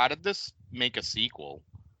like, how did this make a sequel?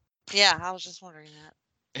 Yeah, I was just wondering that.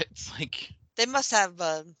 It's like, They must have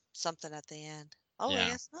something at the end. Oh, I yeah.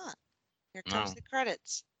 guess not. Here comes No. the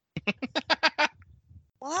credits.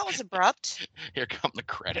 Well, that was abrupt. Here come the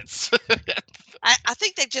credits. I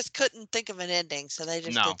think they just couldn't think of an ending, so they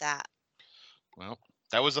just No. did that. Well,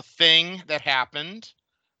 that was a thing that happened.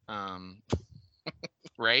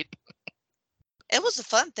 Right? It was a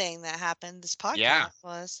fun thing that happened. This podcast Yeah.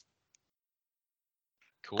 was.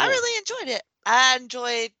 Cool. I really enjoyed it. I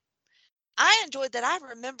enjoyed that I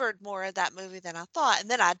remembered more of that movie than I thought. And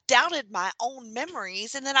then I doubted my own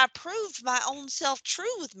memories. And then I proved my own self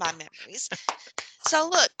true with my memories. So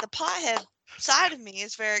look, the pothead side of me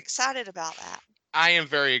is very excited about that. I am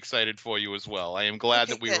very excited for you as well. I am glad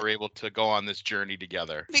Okay, that we good. were able to go on this journey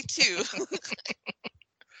together. Me too.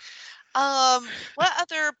 What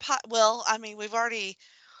other well, I mean, we've already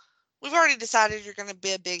decided you're going to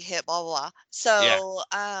be a big hit, blah, blah, blah. So,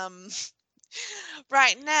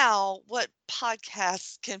 right now, what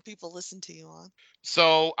podcasts can people listen to you on?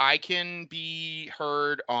 So I can be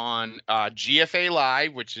heard on GFA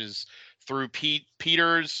Live, which is through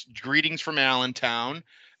Peter's Greetings from Allentown.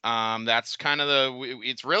 That's kind of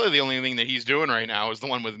it's really the only thing that he's doing right now is the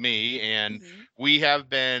one with me. And we have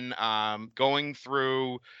been going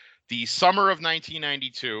through the summer of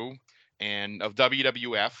 1992 and of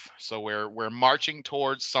WWF. So we're marching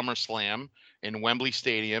towards SummerSlam in Wembley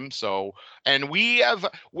Stadium. So, and we have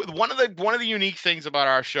one of the unique things about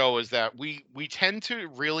our show is that we tend to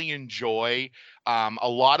really enjoy a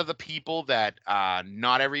lot of the people that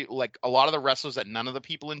not every like a lot of the wrestlers that none of the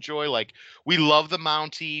people enjoy. Like, we love the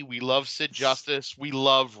Mountie, we love Sid Justice, we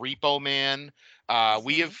love Repo Man.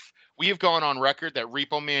 We have gone on record that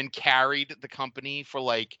Repo Man carried the company for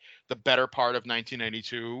like the better part of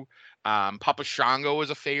 1992. Papa Shango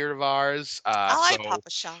is a favorite of ours. I like Papa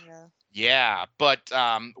Shango. Yeah, but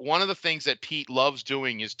one of the things that Pete loves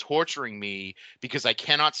doing is torturing me because I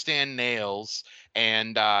cannot stand nails,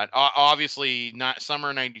 and obviously, not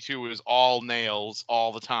summer '92 was all nails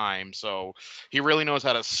all the time. So he really knows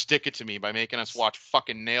how to stick it to me by making us watch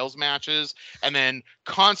fucking nails matches, and then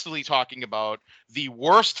constantly talking about the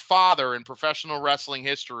worst father in professional wrestling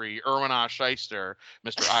history, Erwin R. Shyster,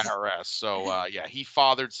 Mr. IRS. So yeah, he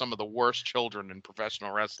fathered some of the worst children in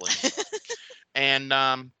professional wrestling. And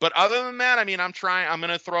but other than that, I mean, I'm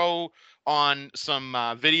gonna throw on some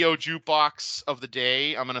video jukebox of the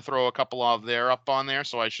day. I'm gonna throw a couple of there up on there,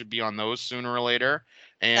 so I should be on those sooner or later.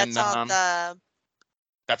 And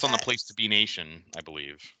that's on the Place to Be Nation, I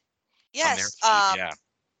believe. Yes. Yeah.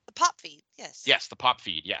 The pop feed. Yes. Yes, the pop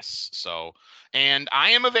feed. Yes. So, and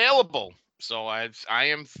I am available. So as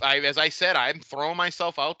I said, I'm throwing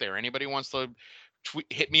myself out there. Anybody wants to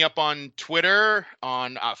hit me up on Twitter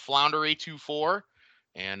on Flounder824,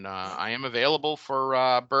 and I am available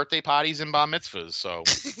for birthday parties and bar mitzvahs. So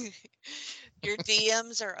your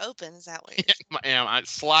DMs are open. Is that what you're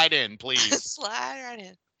slide in, please. Slide right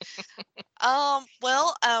in.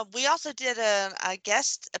 Well, we also did a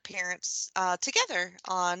guest appearance together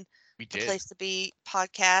on the Place to Be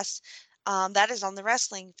podcast. That is on the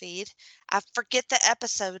wrestling feed. I forget the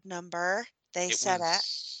episode number.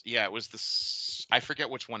 It was I forget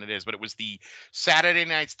which one it is, but it was the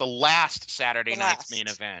last Saturday night's main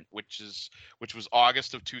event, which was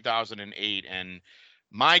August of 2008. And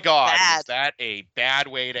my God, was that a bad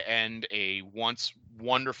way to end a once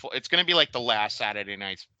wonderful. It's going to be like the last Saturday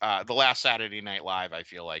Night Live. I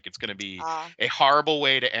feel like it's going to be a horrible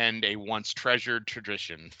way to end a once treasured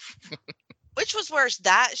tradition. Which was worse,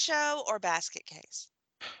 that show or Basket Case?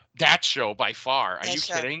 That show by far. Are you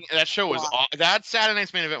kidding? That show was that Saturday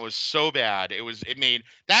Night's Main Event was so bad. It made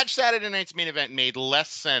that Saturday Night's Main Event made less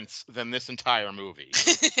sense than this entire movie.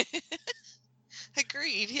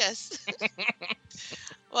 Agreed. Yes.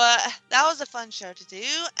 Well, that was a fun show to do,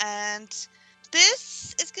 and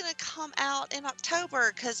this is going to come out in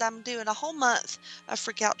October because I'm doing a whole month of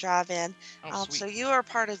Freak Out Drive-In. So you are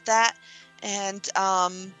part of that, and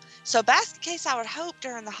so Basket Case, I would hope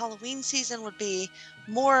during the Halloween season would be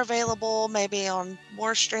more available, maybe on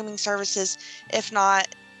more streaming services. If not,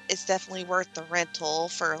 it's definitely worth the rental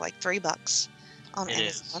for like $3 on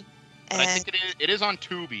Amazon. But I think it is on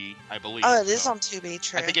Tubi, I believe. Oh, it is on Tubi,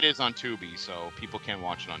 true. I think it is on Tubi, so people can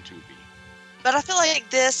watch it on Tubi. But I feel like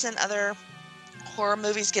this and other horror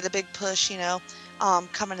movies get a big push,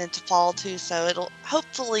 coming into fall too. So it'll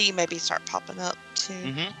hopefully maybe start popping up too.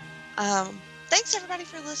 Mm-hmm. Thanks everybody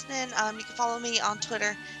for listening. You can follow me on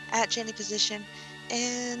Twitter at JennyPosition.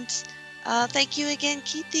 And thank you again,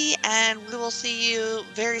 Keithy. And we will see you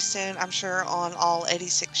very soon, I'm sure, on all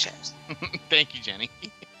 86 shows. Thank you, Jenny.